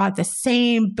father-in-law bought the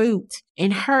same boot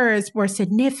and hers were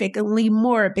significantly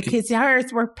more because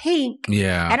hers were pink.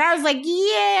 Yeah. And I was like,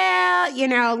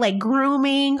 like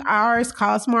grooming, ours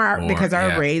costs more because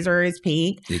our razor is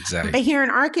pink. Exactly. But here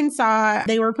in Arkansas,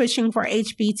 they were pushing for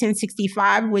HB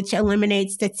 1065, which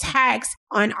eliminates the tax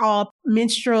on all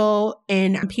menstrual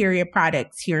and period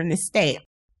products here in the state.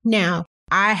 Now,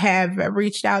 I have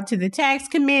reached out to the tax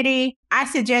committee. I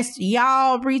suggest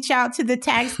y'all reach out to the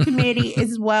tax committee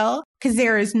as well, because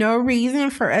there is no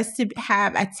reason for us to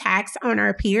have a tax on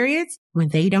our periods. when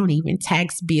they don't even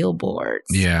tax billboards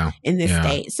in this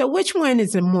state. So which one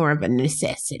is more of a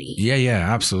necessity?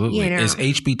 Yeah, absolutely. Is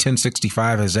HB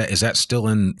 1065, is that still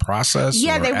in process?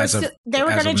 Yeah, they were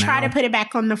going to try to put it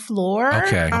back on the floor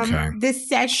this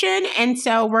session. And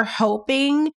so we're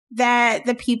hoping that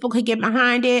the people could get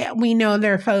behind it. We know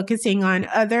they're focusing on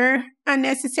other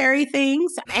unnecessary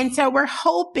things. And so we're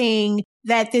hoping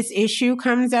that this issue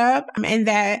comes up and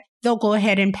that they'll go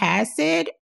ahead and pass it.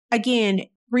 Again,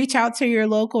 reach out to your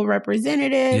local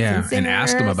representatives and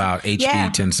ask them about HB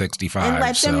 1065. And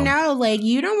let them know, like,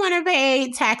 you don't want to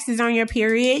pay taxes on your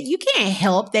period. You can't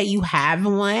help that you have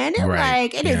one. Right.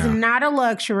 Like, it is not a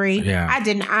luxury. Yeah. I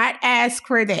did not ask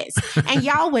for this. And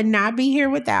y'all would not be here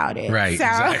without it. Right, so.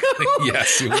 Exactly.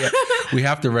 Yes, we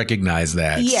have to recognize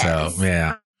that. Yes.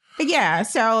 So, yeah,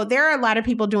 so there are a lot of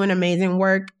people doing amazing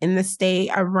work in the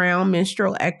state around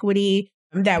menstrual equity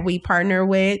that we partner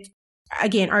with.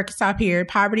 Again, Arkansas Period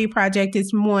Poverty Project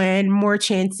is one. More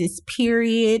Chances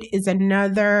Period is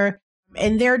another.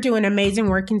 And they're doing amazing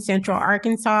work in Central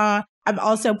Arkansas. I've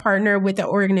also partnered with an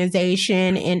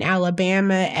organization in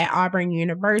Alabama at Auburn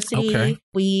University. Okay.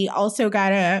 We also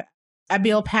got a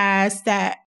bill passed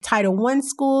that Title I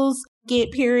schools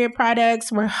get period products.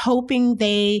 We're hoping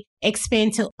they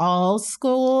expand to all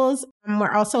schools.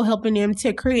 We're also helping them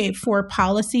to create 4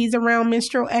 policies around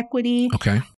menstrual equity.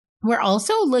 Okay. We're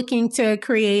also looking to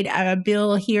create a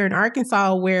bill here in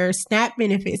Arkansas where SNAP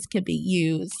benefits could be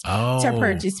used to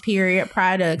purchase period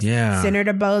products. Yeah.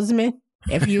 Senator Bozeman,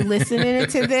 if you're listening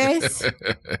to this,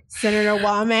 Senator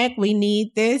Womack, we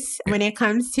need this. When it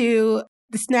comes to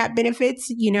the SNAP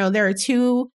benefits, there are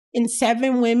 2 in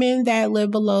 7 women that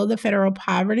live below the federal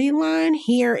poverty line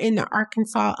here in the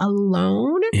Arkansas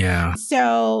alone. Yeah.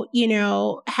 So,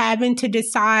 having to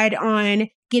decide on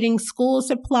getting school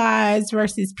supplies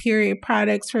versus period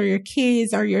products for your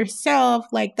kids or yourself,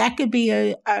 like that could be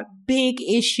a big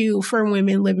issue for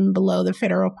women living below the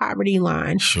federal poverty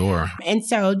line. Sure. And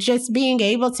so just being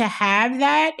able to have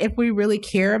that, if we really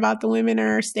care about the women in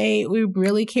our state, we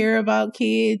really care about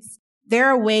kids, there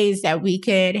are ways that we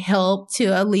could help to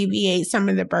alleviate some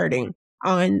of the burden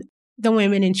on the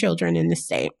women and children in the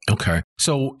state. Okay.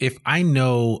 So if I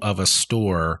know of a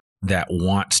store that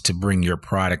wants to bring your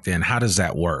product in, how does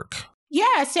that work?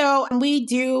 Yeah, so we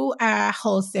do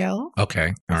wholesale.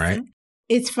 Okay, all right.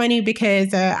 It's funny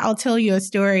because I'll tell you a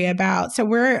story about, so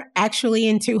we're actually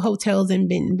in 2 hotels in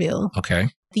Bentonville. Okay.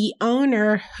 The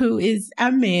owner, who is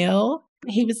a male,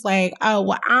 he was like, oh,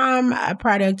 well, I'm a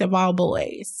product of all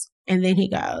boys. And then he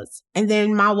goes, and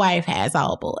then my wife has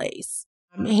all boys.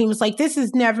 He was like, this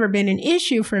has never been an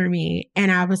issue for me.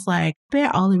 And I was like,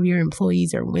 bet all of your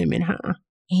employees are women, huh?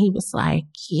 And he was like,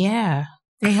 yeah,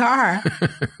 they are.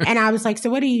 And I was like, so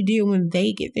what do you do when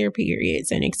they get their periods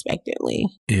unexpectedly?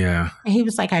 Yeah. And he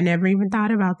was like, I never even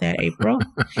thought about that, April.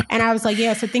 And I was like,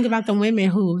 yeah, so think about the women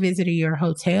who visited your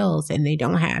hotels and they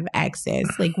don't have access.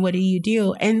 Like, what do you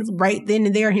do? And right then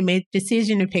and there, he made the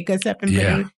decision to pick us up and put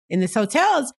us in these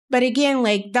hotels. But again,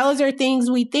 like, those are things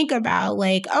we think about.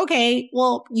 Like, okay,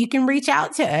 well, you can reach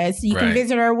out to us. You can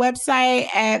visit our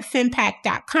website at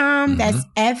femPAQ.com. Mm-hmm. That's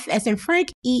F as in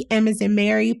Frank, E-M as in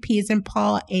Mary, P as in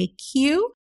Paul,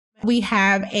 A-Q. We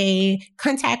have a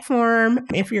contact form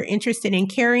if you're interested in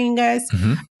carrying us.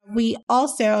 Mm-hmm. We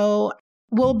also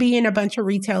will be in a bunch of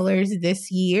retailers this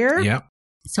year. Yep.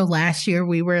 So last year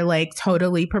we were like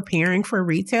totally preparing for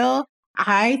retail.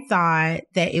 I thought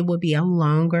that it would be a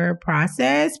longer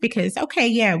process because, okay,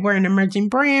 yeah, we're an emerging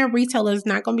brand. Retailers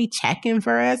not going to be checking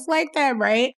for us like that,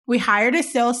 right? We hired a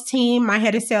sales team. My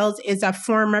head of sales is a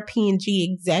former P&G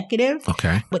executive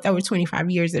with over 25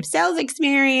 years of sales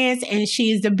experience, and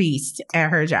she's a beast at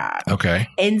her job. Okay.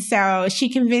 And so she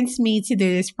convinced me to do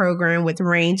this program with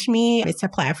Range Me. It's a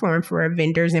platform for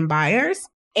vendors and buyers.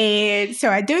 And so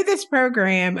I do this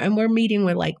program and we're meeting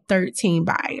with like 13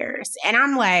 buyers. And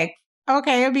I'm like,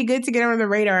 okay, it'd be good to get on the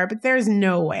radar, but there's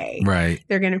no way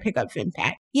they're going to pick up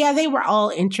femPAQ. Yeah, they were all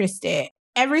interested.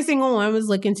 Every single one was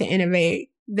looking to innovate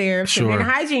their feminine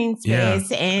hygiene space,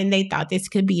 and they thought this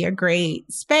could be a great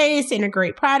space and a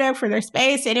great product for their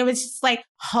space. And it was just like,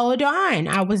 hold on,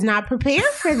 I was not prepared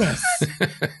for this.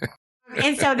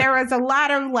 And so there was a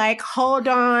lot of like, hold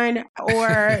on,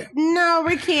 or no,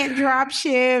 we can't drop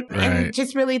ship. And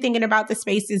just really thinking about the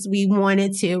spaces we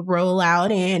wanted to roll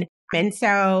out in. And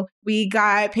so we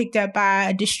got picked up by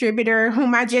a distributor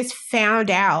whom I just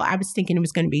found out. I was thinking it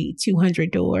was going to be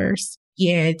 200 doors.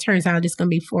 Yeah, it turns out it's going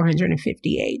to be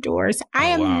 458 doors. I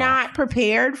am not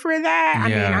prepared for that. I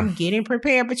mean, I'm getting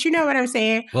prepared, but you know what I'm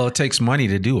saying? Well, it takes money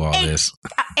to do all this.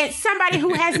 It's somebody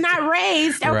who has not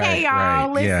raised. Okay,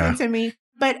 y'all, listen to me.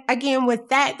 But again, with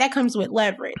that comes with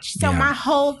leverage. So my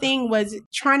whole thing was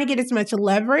trying to get as much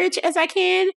leverage as I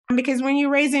can, because when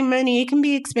you're raising money, it can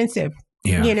be expensive.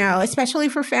 Yeah. You know, especially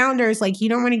for founders, like you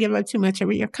don't want to give up too much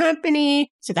of your company.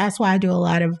 So that's why I do a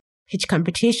lot of pitch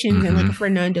competitions and looking for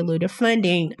non-dilutive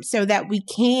funding so that we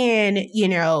can, you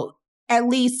know, at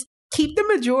least keep the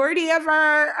majority of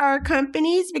our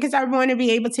companies, because I want to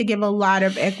be able to give a lot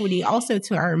of equity also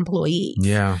to our employees.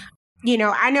 Yeah. You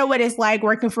know, I know what it's like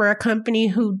working for a company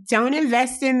who don't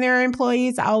invest in their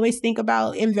employees. I always think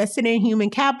about investing in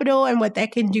human capital and what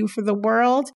that can do for the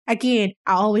world. Again,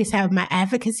 I always have my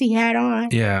advocacy hat on.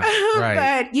 Yeah,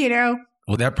 right. But, you know.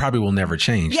 Well, that probably will never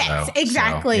change, yes, though.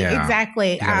 exactly, So, yeah.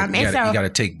 exactly. You got to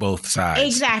take both sides.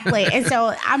 Exactly. And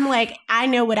so I'm like, I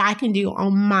know what I can do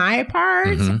on my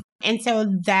part. And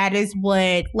so that is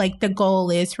what like the goal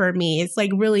is for me. It's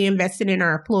like really investing in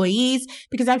our employees,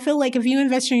 because I feel like if you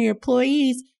invest in your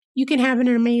employees, you can have an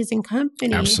amazing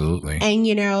company. Absolutely. And,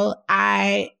 you know,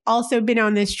 I also been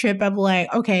on this trip of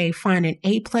like, okay, find an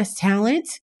A+ talent.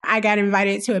 I got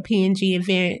invited to a P&G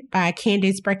event by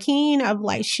Candace Brackeen of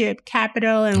Lightship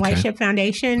Capital and Lightship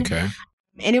Foundation. Okay.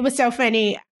 And it was so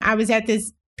funny. I was at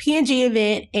this P&G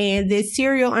event and this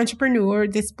serial entrepreneur,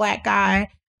 this Black guy,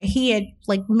 he had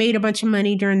like made a bunch of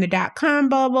money during the .com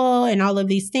bubble and all of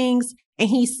these things. And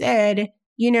he said,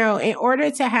 you know, in order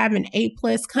to have an A+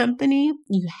 company,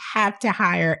 you have to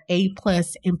hire A+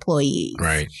 employees.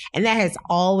 Right. And that has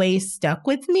always stuck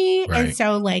with me. Right. And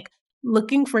so like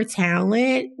looking for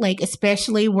talent, like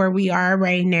especially where we are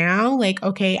right now, like,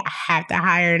 okay, I have to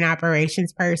hire an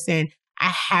operations person. I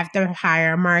have to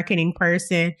hire a marketing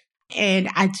person. And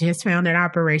I just found an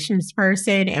operations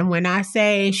person. And when I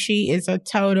say she is a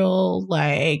total,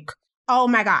 like, oh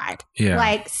my God,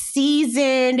 like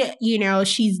seasoned, you know,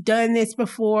 she's done this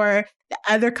before. The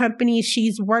other companies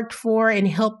she's worked for and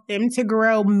helped them to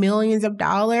grow millions of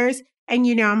dollars. And,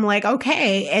 you know, I'm like,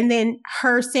 okay. And then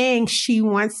her saying she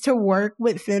wants to work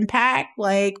with femPAQ,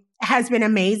 like, has been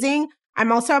amazing.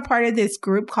 I'm also a part of this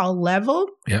group called Level.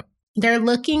 Yep. They're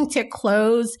looking to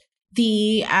close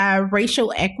the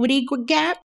racial equity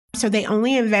gap. So they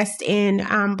only invest in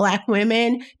Black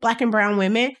women, Black and brown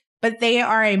women, but they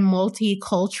are a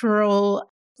multicultural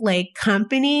like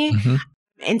company.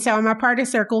 And so I'm a part of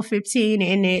Circle 15.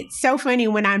 And it's so funny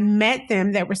when I met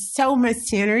them, there was so much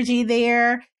synergy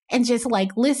there. And just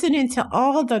like listening to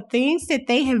all the things that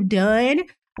they have done.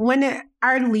 When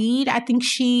our lead, I think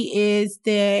she is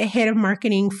the head of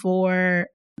marketing for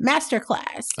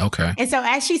Masterclass. Okay. And so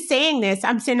as she's saying this,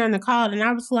 I'm sitting on the call and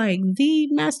I was like, the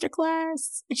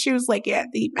Masterclass? And she was like, yeah,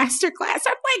 the Masterclass.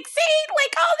 I'm like, see,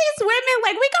 like all these women,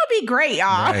 like we gonna be great,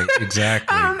 y'all. Right,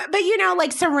 exactly. But you know,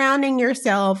 like surrounding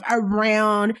yourself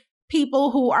around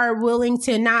people who are willing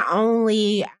to not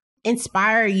only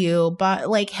inspire you, but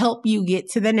like help you get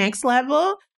to the next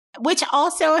level, which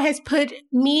also has put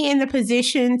me in the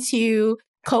position to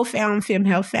co-found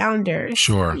femHealth Founders.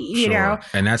 Sure. You know,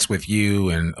 and that's with you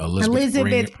and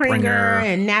Elizabeth Pringer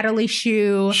and Natalie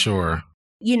Shu. Sure.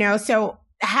 You know, so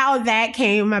how that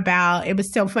came about, it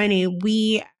was so funny.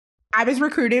 I was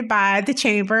recruited by the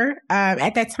chamber.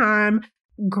 At that time,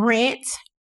 Grant,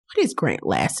 what is Grant's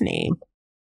last name?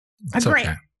 It's Grant.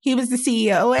 Okay. He was the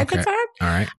CEO at the time. All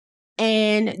right.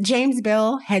 And James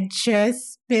Bell had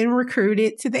just been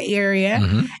recruited to the area.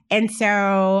 And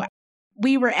so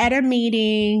we were at a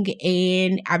meeting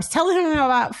and I was telling him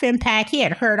about femPAQ. He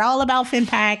had heard all about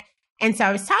femPAQ. And so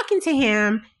I was talking to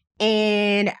him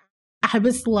and I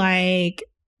was like,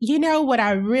 you know, what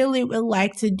I really would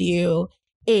like to do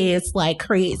is like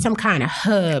create some kind of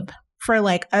hub for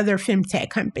like other femtech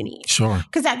companies. Sure.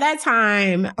 Because at that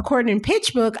time, according to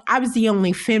PitchBook, I was the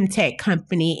only femtech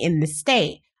company in the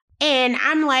state. And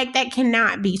I'm like, that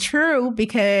cannot be true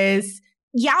because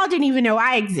y'all didn't even know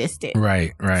I existed.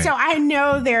 Right, right. So I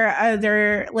know there are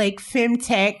other like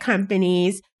femtech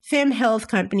companies, femHealth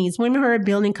companies, women who are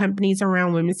building companies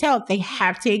around women's health. They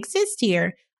have to exist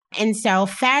here. And so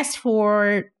fast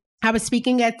forward, I was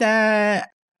speaking at the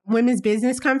Women's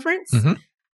Business Conference.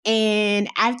 And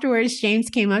afterwards, James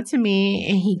came up to me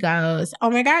and he goes, oh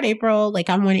my God, April, like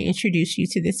I want to introduce you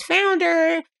to this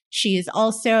founder. She is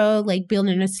also like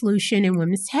building a solution in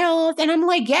women's health. And I'm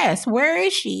like, yes, where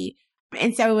is she?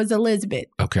 And so it was Elizabeth.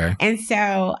 Okay. And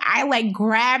so I like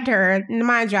grabbed her.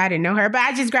 Mind you, I didn't know her, but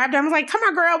I just grabbed her. I was like, come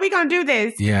on, girl, we going to do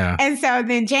this. Yeah. And so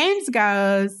then James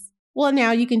goes, well,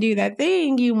 now you can do that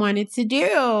thing you wanted to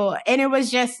do. And it was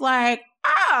just like,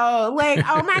 oh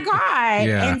my God.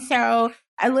 Yeah. And so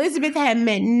Elizabeth had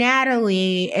met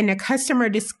Natalie in a customer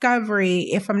discovery,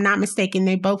 if I'm not mistaken.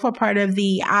 They both were part of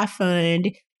the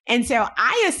iFund. And so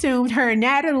I assumed her and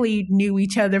Natalie knew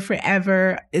each other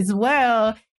forever as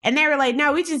well. And they were like,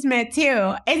 no, we just met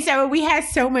too. And so we had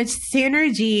so much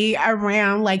synergy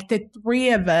around like the three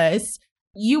of us.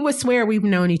 You would swear we've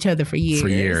known each other for years. For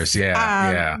years,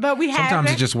 yeah. But we have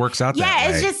sometimes it just works out that way. Yeah,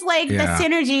 it's just like the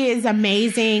synergy is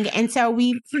amazing. And so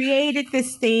we created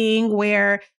this thing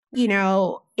where,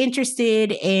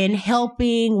 interested in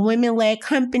helping women-led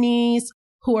companies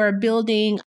who are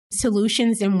building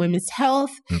solutions in women's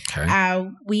health. Okay.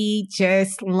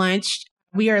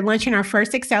 We are launching our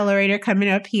first accelerator coming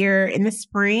up here in the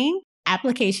spring.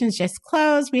 Applications just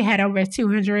closed. We had over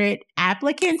 200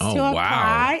 applicants to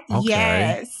apply. Wow. Okay.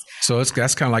 Yes. So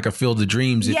that's kind of like a field of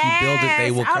dreams. If you build it,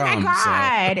 they will come. Oh my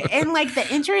God. So. And like the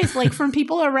interest, like from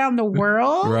people around the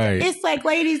world, right. It's like,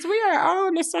 ladies, we are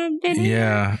on to something.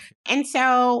 Yeah. And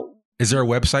so. Is there a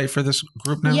website for this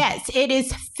group now? Yes, it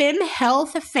is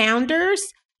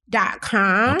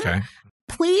femhealthfounders.com. Okay.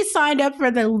 Please sign up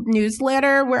for the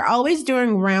newsletter. We're always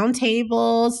doing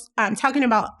roundtables. I'm talking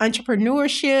about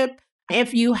entrepreneurship.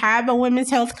 If you have a women's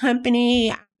health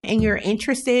company and you're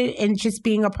interested in just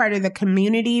being a part of the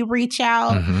community, reach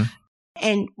out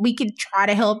and we could try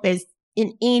to help as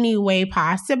in any way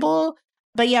possible.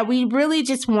 But yeah, we really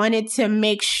just wanted to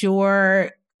make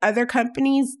sure other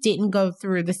companies didn't go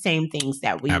through the same things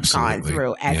that we've gone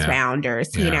through as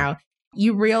founders. Yeah.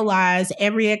 You realize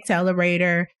every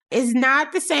accelerator is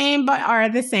not the same, but are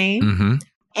the same.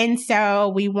 And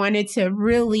so we wanted to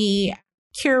really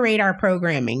curate our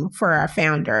programming for our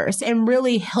founders and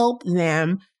really help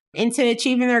them into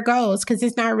achieving their goals. Because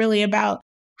it's not really about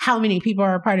how many people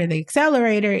are a part of the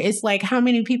accelerator. It's like how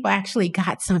many people actually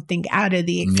got something out of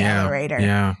the accelerator.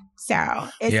 Yeah. So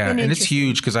it's been and it's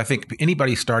huge because I think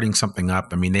anybody starting something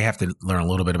up, I mean, they have to learn a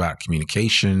little bit about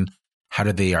communication. How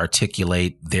do they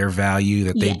articulate their value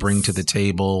that they bring to the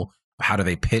table? How do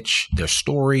they pitch their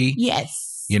story? Yes.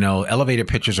 Elevator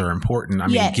pitches are important. I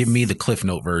mean, give me the Cliff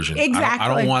Note version. Exactly.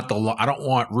 I don't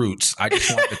want roots. I just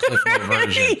want the Cliff Note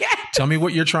version. Tell me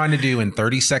what you're trying to do in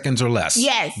 30 seconds or less.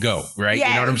 Yes. Go, right? Yes.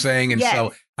 You know what I'm saying? And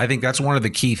so I think that's one of the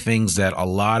key things that a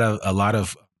lot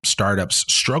of startups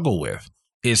struggle with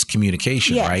is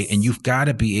communication, right? And you've got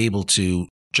to be able to,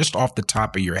 just off the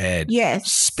top of your head,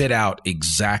 spit out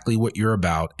exactly what you're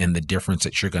about and the difference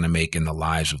that you're going to make in the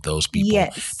lives of those people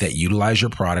that utilize your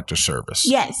product or service.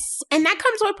 Yes. And that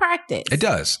comes with practice. It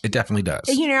does. It definitely does.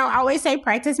 I always say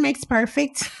practice makes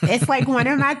perfect. It's like one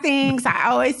of my things. I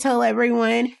always tell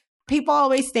everyone, people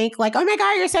always think like, oh my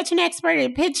God, you're such an expert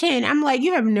at pitching. I'm like,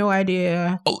 you have no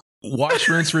idea. Oh, wash,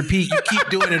 rinse, repeat. You keep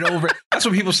doing it over. That's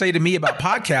what people say to me about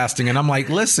podcasting. And I'm like,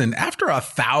 listen, after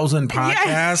 1,000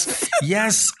 podcasts,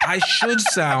 yes, I should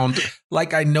sound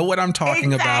like I know what I'm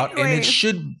talking about. And it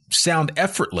should sound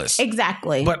effortless.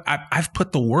 Exactly. But I've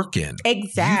put the work in.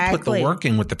 Exactly. You put the work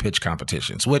in with the pitch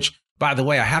competitions, which, by the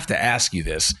way, I have to ask you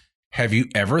this. Have you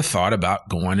ever thought about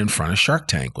going in front of Shark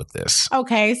Tank with this?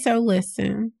 Okay, so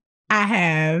listen, I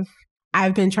have.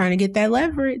 I've been trying to get that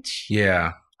leverage.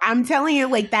 Yeah. I'm telling you,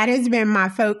 like, that has been my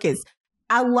focus.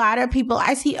 A lot of people,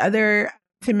 I see other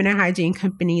feminine hygiene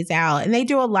companies out and they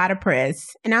do a lot of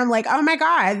press. And I'm like, oh my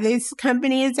God, this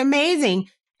company is amazing.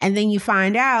 And then you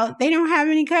find out they don't have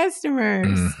any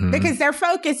customers because their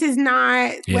focus is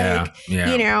not my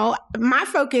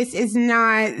focus is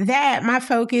not that. My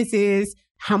focus is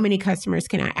how many customers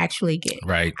can I actually get?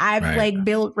 Right. I've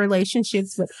built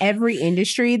relationships with every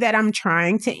industry that I'm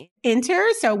trying to enter.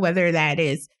 So whether that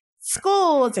is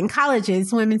schools and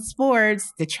colleges, women's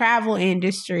sports, the travel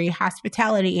industry,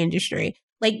 hospitality industry,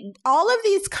 like all of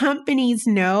these companies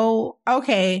know,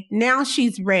 okay, now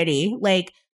she's ready.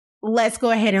 Like, let's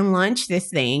go ahead and launch this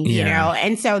thing, you know?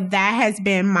 And so that has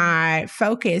been my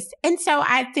focus. And so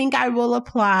I think I will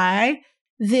apply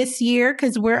this year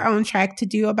because we're on track to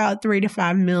do about 3 to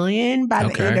 5 million by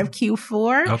the end of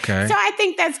Q4. Okay. So I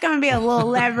think that's going to be a little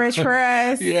leverage for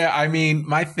us. Yeah. I mean,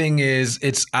 my thing is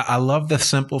I love the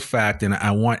simple fact, and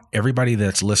I want everybody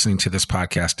that's listening to this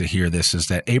podcast to hear this, is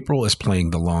that April is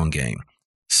playing the long game.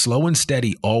 Slow and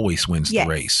steady always wins the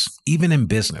race, even in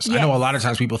business. I know a lot of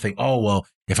times people think, oh, well,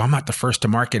 if I'm not the first to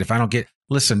market, if I don't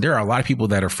listen, there are a lot of people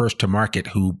that are first to market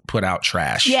who put out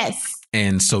trash. Yes.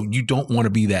 And so you don't want to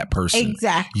be that person.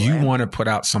 Exactly. You want to put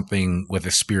out something with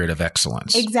a spirit of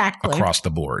excellence. Exactly. Across the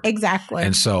board. Exactly.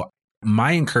 And so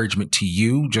my encouragement to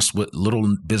you, just with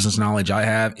little business knowledge I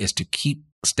have, is to keep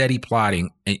steady plotting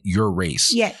at your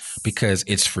race. Yes. Because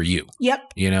it's for you.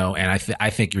 Yep. And I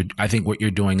think what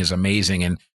you're doing is amazing.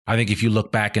 And I think if you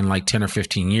look back in like 10 or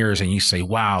 15 years and you say,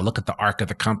 wow, look at the arc of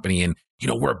the company and,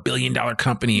 we're $1 billion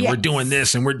company and we're doing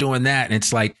this and we're doing that. And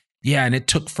it's like, Yeah, and it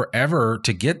took forever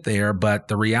to get there, but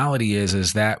the reality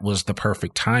is that was the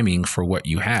perfect timing for what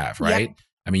you have, right? Yep.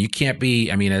 I mean, you can't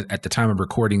be, I mean, at the time of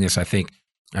recording this,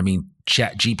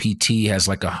 ChatGPT has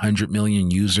like 100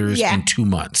 million users in 2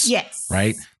 months. Yes.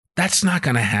 Right? That's not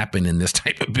going to happen in this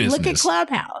type of business. Look at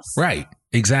Clubhouse. Right.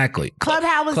 Exactly.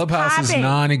 Clubhouse is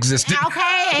non-existent.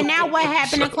 Okay, and now what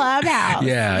happened to Clubhouse?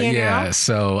 Yeah.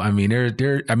 So I mean,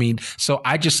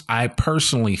 I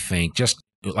personally think, just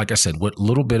like I said, what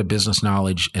little bit of business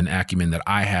knowledge and acumen that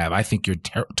I have, I think you're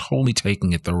totally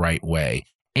taking it the right way.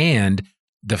 And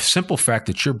the simple fact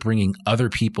that you're bringing other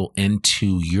people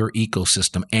into your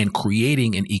ecosystem and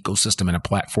creating an ecosystem and a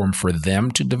platform for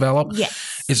them to develop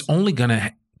is only going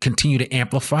to continue to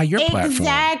amplify your platform.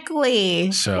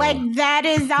 Exactly. So, like, that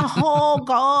is the whole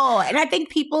goal. And I think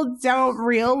people don't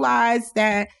realize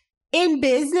that in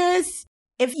business,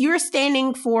 if you're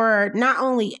standing for not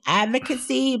only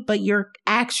advocacy, but your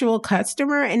actual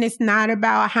customer, and it's not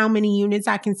about how many units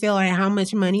I can sell and how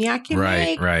much money I can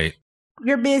make. Right.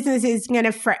 Your business is going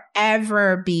to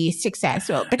forever be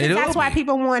successful, because that's why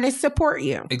people want to support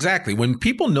you. Exactly. When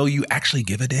people know you actually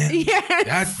give a damn,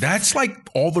 that's like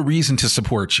all the reason to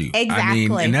support you. Exactly. I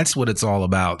mean, and that's what it's all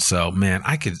about. So, man,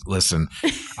 I could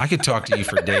talk to you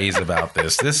for days about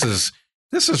this. This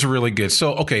is really good.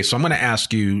 So, okay. So I'm going to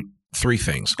ask you 3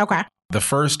 things. Okay. The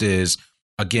first is,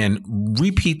 again,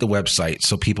 repeat the website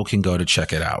so people can go to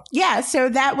check it out. Yeah. So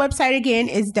that website again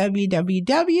is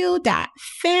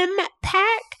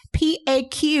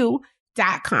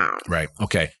www.femPAQ.com. Right.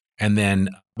 Okay. And then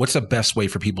what's the best way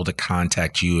for people to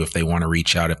contact you if they want to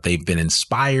reach out, if they've been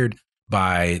inspired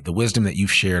by the wisdom that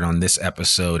you've shared on this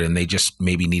episode and they just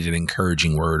maybe need an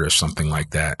encouraging word or something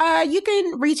like that? You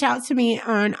can reach out to me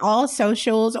on all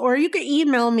socials, or you can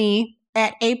email me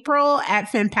at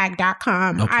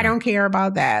april@femPAQ.com. Okay. I don't care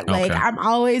about that. Like, I'm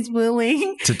always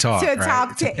willing to talk to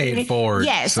pay it forward.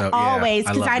 Yes, so, always,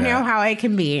 because I know how it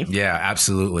can be. Yeah,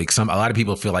 absolutely. A lot of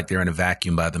people feel like they're in a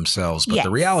vacuum by themselves, but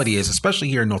the reality is, especially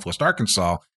here in Northwest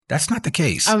Arkansas, that's not the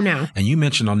case. Oh, no. And you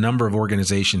mentioned a number of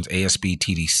organizations, ASB,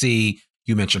 TDC.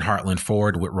 You mentioned Heartland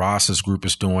Forward, what Ross's group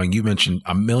is doing. You mentioned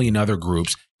a million other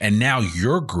groups, and now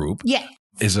your group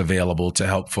is available to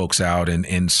help folks out.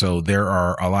 And so there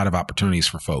are a lot of opportunities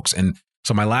for folks. And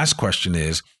so my last question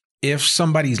is, if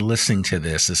somebody's listening to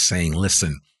this is saying,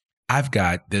 listen, I've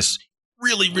got this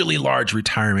really, really large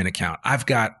retirement account. I've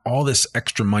got all this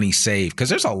extra money saved, because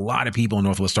there's a lot of people in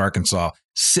Northwest Arkansas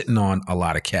sitting on a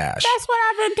lot of cash. That's what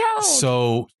I've been told.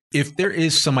 So if there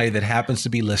is somebody that happens to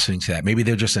be listening to that, maybe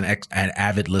they're just an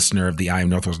avid listener of the I Am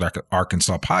Northwest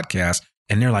Arkansas podcast,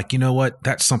 and they're like, you know what,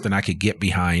 that's something I could get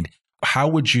behind. How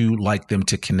would you like them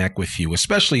to connect with you,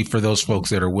 especially for those folks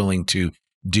that are willing to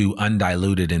do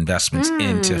undiluted investments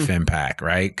into femPAQ,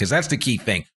 right? Because that's the key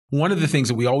thing. One of the things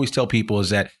that we always tell people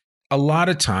is that a lot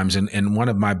of times, and one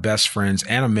of my best friends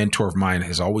and a mentor of mine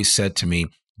has always said to me,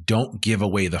 don't give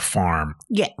away the farm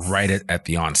right at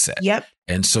the onset. Yep.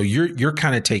 And so you're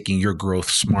kind of taking your growth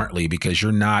smartly, because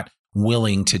you're not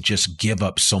willing to just give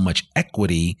up so much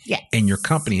equity in your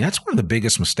company. That's one of the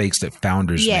biggest mistakes that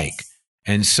founders make.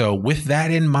 And so with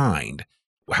that in mind,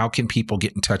 how can people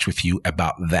get in touch with you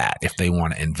about that if they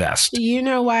want to invest? You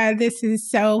know why this is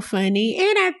so funny?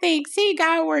 And I think,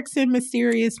 God works in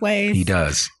mysterious ways. He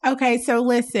does. Okay, so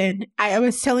listen, I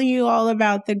was telling you all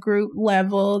about the group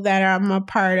Level that I'm a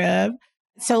part of.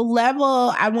 So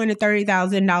Level, I won a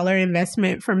 $30,000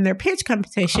 investment from their pitch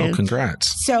competition. Oh,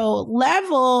 congrats. So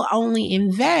Level only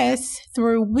invests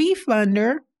through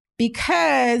WeFunder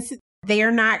because they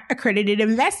are not accredited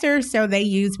investors, so they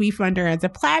use WeFunder as a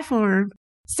platform.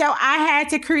 So I had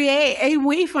to create a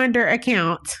WeFunder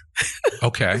account.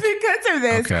 Okay. Because of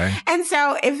this. Okay. And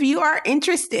so if you are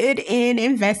interested in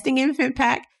investing in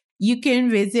femPAQ, you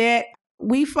can visit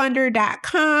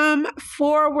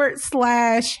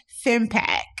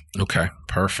WeFunder.com/femPAQ. Okay,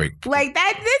 perfect. Like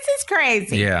that, this is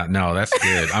crazy. Yeah, no, that's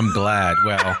good. I'm glad.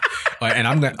 Well, and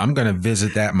I'm going to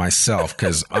visit that myself,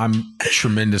 because I'm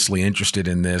tremendously interested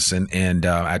in this. And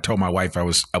I told my wife I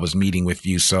was meeting with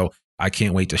you, so I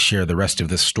can't wait to share the rest of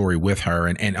this story with her,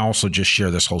 and also just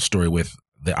share this whole story with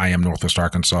the I Am Northwest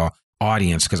Arkansas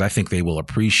audience, because I think they will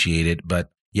appreciate it. But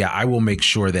yeah, I will make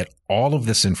sure that all of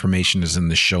this information is in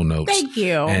the show notes. Thank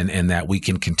you. And that we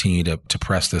can continue to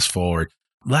press this forward.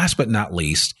 Last but not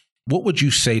least, what would you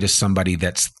say to somebody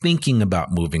that's thinking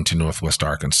about moving to Northwest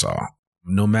Arkansas?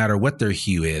 No matter what their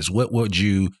hue is, what would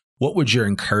your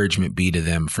encouragement be to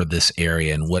them for this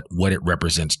area and what it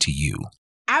represents to you?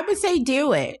 I would say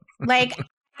do it. Like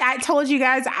I told you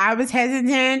guys, I was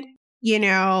hesitant. You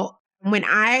know, when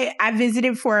I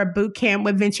visited for a boot camp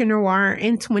with Venture Noir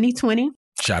in 2020.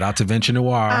 Shout out to Venture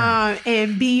Noir.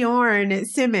 And Bjorn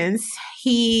Simmons,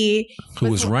 who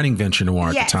was running Venture Noir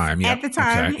at the time. Yep. At the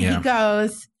time, he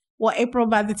goes, well, April,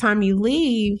 by the time you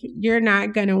leave, you're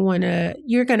going to want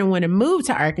to move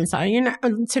to Arkansas. You're not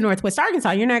to Northwest Arkansas.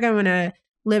 You're not going to want to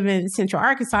live in Central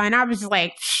Arkansas. And I was just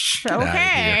like,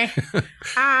 okay.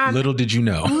 Little did you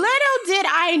know. Little did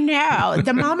I know.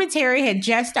 The Momentary had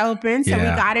just opened. So we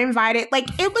got invited. Like,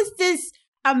 it was this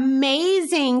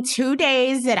amazing 2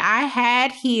 days that I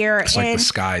had here. It's like the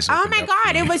skies. Oh my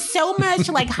God. It was so much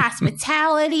like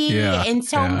hospitality and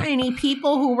so many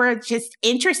people who were just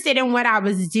interested in what I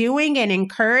was doing and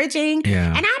encouraging. Yeah.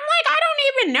 And I'm like, I don't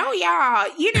even know y'all,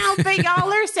 but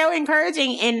y'all are so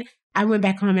encouraging. And I went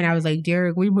back home and I was like,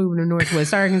 Derek, we're moving to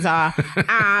Northwest Arkansas.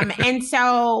 And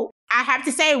so I have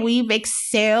to say we've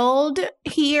excelled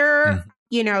here.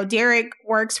 Derek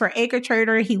works for Acre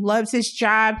Trader. He loves his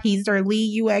job. He's their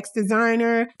lead UX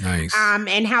designer. Nice.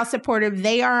 And how supportive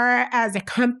they are as a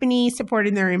company,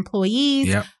 supporting their employees.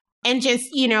 Yep. And just,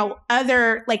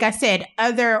 other, like I said,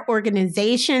 other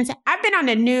organizations. I've been on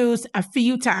the news a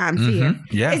few times here.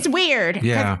 Yeah. It's weird.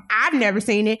 Yeah. I've never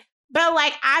seen it. But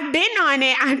like, I've been on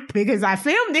it because I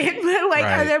filmed it. But like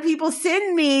other people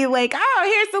send me like, oh,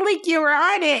 here's the link, you were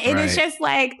on it. And it's just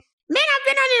like, man, I've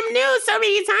been on the news so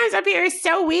many times up here. It's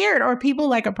so weird. Or people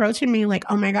like approaching me like,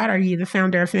 oh my God, are you the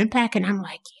founder of femPAQ? And I'm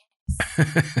like,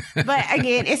 yes. But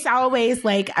again, it's always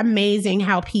like amazing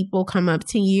how people come up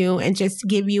to you and just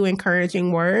give you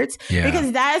encouraging words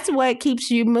because that's what keeps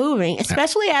you moving,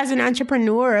 especially as an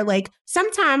entrepreneur. Like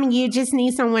sometimes you just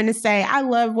need someone to say, I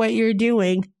love what you're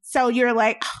doing. So you're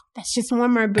like, oh, that's just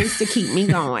one more boost to keep me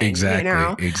going.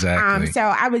 Exactly. Exactly. So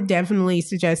I would definitely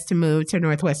suggest to move to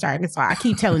Northwest Arkansas. I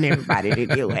keep telling everybody to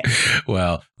do it.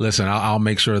 Well, listen, I'll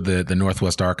make sure the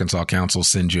Northwest Arkansas Council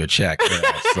sends you a check.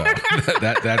 So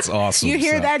that's awesome. You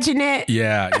hear that, Jeanette?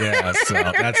 Yeah. So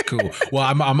that's cool. Well,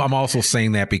 I'm also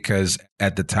saying that because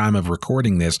at the time of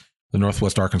recording this, the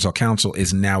Northwest Arkansas Council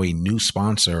is now a new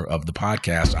sponsor of the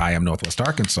podcast, I Am Northwest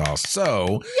Arkansas.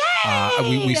 So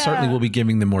we certainly will be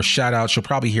giving them more shout outs. You'll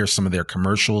probably hear some of their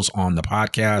commercials on the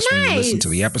podcast when you listen to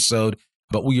the episode.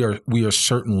 But we are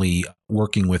certainly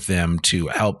working with them to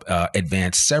help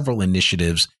advance several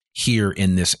initiatives here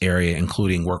in this area,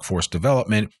 including workforce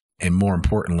development and, more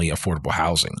importantly, affordable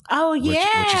housing. Oh, which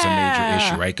is a major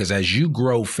issue, right? Because as you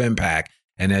grow femPAQ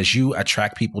and as you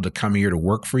attract people to come here to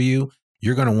work for you,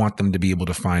 you're going to want them to be able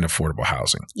to find affordable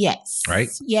housing. Yes. Right?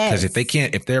 Yes.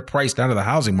 Because if they're priced out of the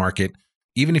housing market,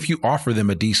 even if you offer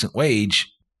them a decent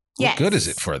wage, what good is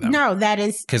it for them? No, that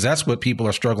is. Because that's what people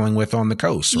are struggling with on the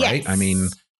coast, right? I mean,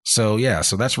 so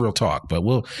that's real talk. But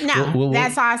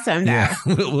that's awesome. Though. Yeah,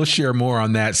 we'll share more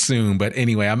on that soon. But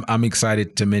anyway, I'm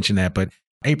excited to mention that. But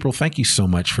April, thank you so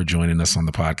much for joining us on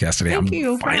the podcast today. Thank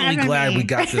you. I'm finally glad we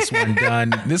got this one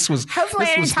done. Hopefully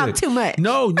I didn't talk too much.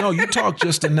 No, you talk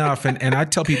just enough. And I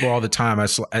tell people all the time, I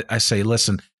say,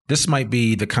 listen, this might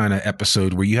be the kind of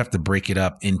episode where you have to break it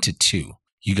up into two.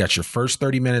 You got your first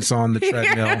 30 minutes on the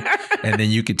treadmill, and then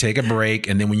you could take a break.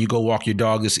 And then when you go walk your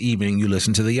dog this evening, you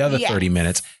listen to the other 30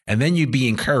 minutes. And then you'd be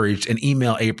encouraged and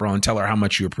email April and tell her how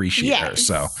much you appreciate her.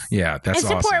 So, that's awesome. And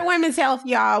support women's health,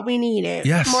 y'all. We need it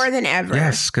more than ever.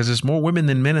 Yes, because there's more women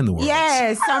than men in the world.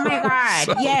 Yes. Oh, my God.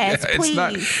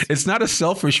 Please. It's not a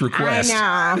selfish request.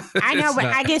 I know. But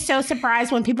I get so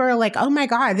surprised when people are like, oh, my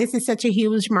God, this is such a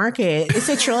huge market. It's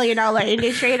 $1 trillion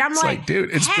industry. And I'm like,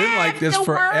 dude, it's been like this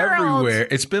for everywhere.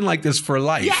 It's been like this for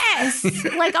life. Yes.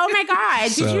 Like, oh my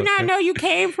God. Did you not know you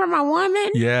came from a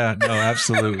woman? Yeah, no,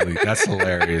 absolutely. That's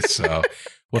hilarious. So,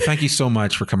 well, thank you so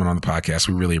much for coming on the podcast.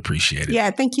 We really appreciate it.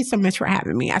 Yeah, thank you so much for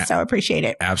having me. I so appreciate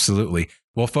it. Absolutely.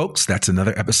 Well, folks, that's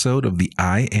another episode of the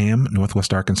I Am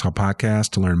Northwest Arkansas podcast.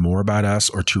 To learn more about us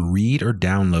or to read or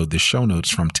download the show notes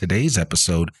from today's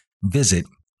episode, visit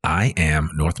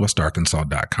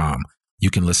IamNorthwestArkansas.com. You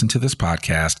can listen to this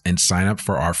podcast and sign up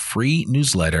for our free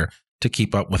newsletter to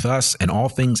keep up with us and all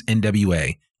things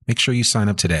NWA. Make sure you sign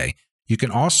up today. You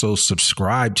can also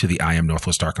subscribe to the I Am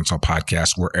Northwest Arkansas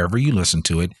podcast wherever you listen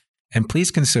to it. And please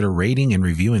consider rating and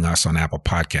reviewing us on Apple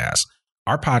Podcasts.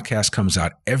 Our podcast comes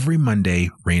out every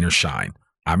Monday, rain or shine.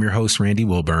 I'm your host, Randy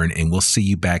Wilburn, and we'll see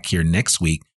you back here next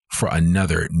week for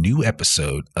another new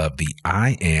episode of the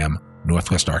I Am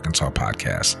Northwest Arkansas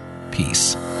podcast.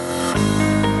 Peace.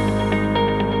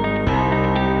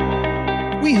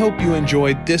 We hope you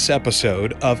enjoyed this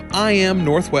episode of I Am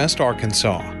Northwest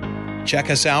Arkansas. Check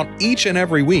us out each and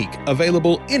every week,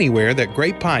 available anywhere that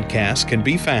great podcasts can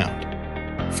be found.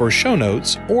 For show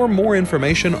notes or more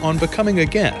information on becoming a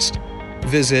guest,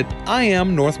 visit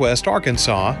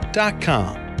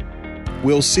IamNorthwestArkansas.com.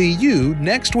 We'll see you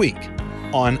next week.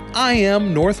 on I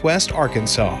Am Northwest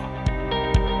Arkansas.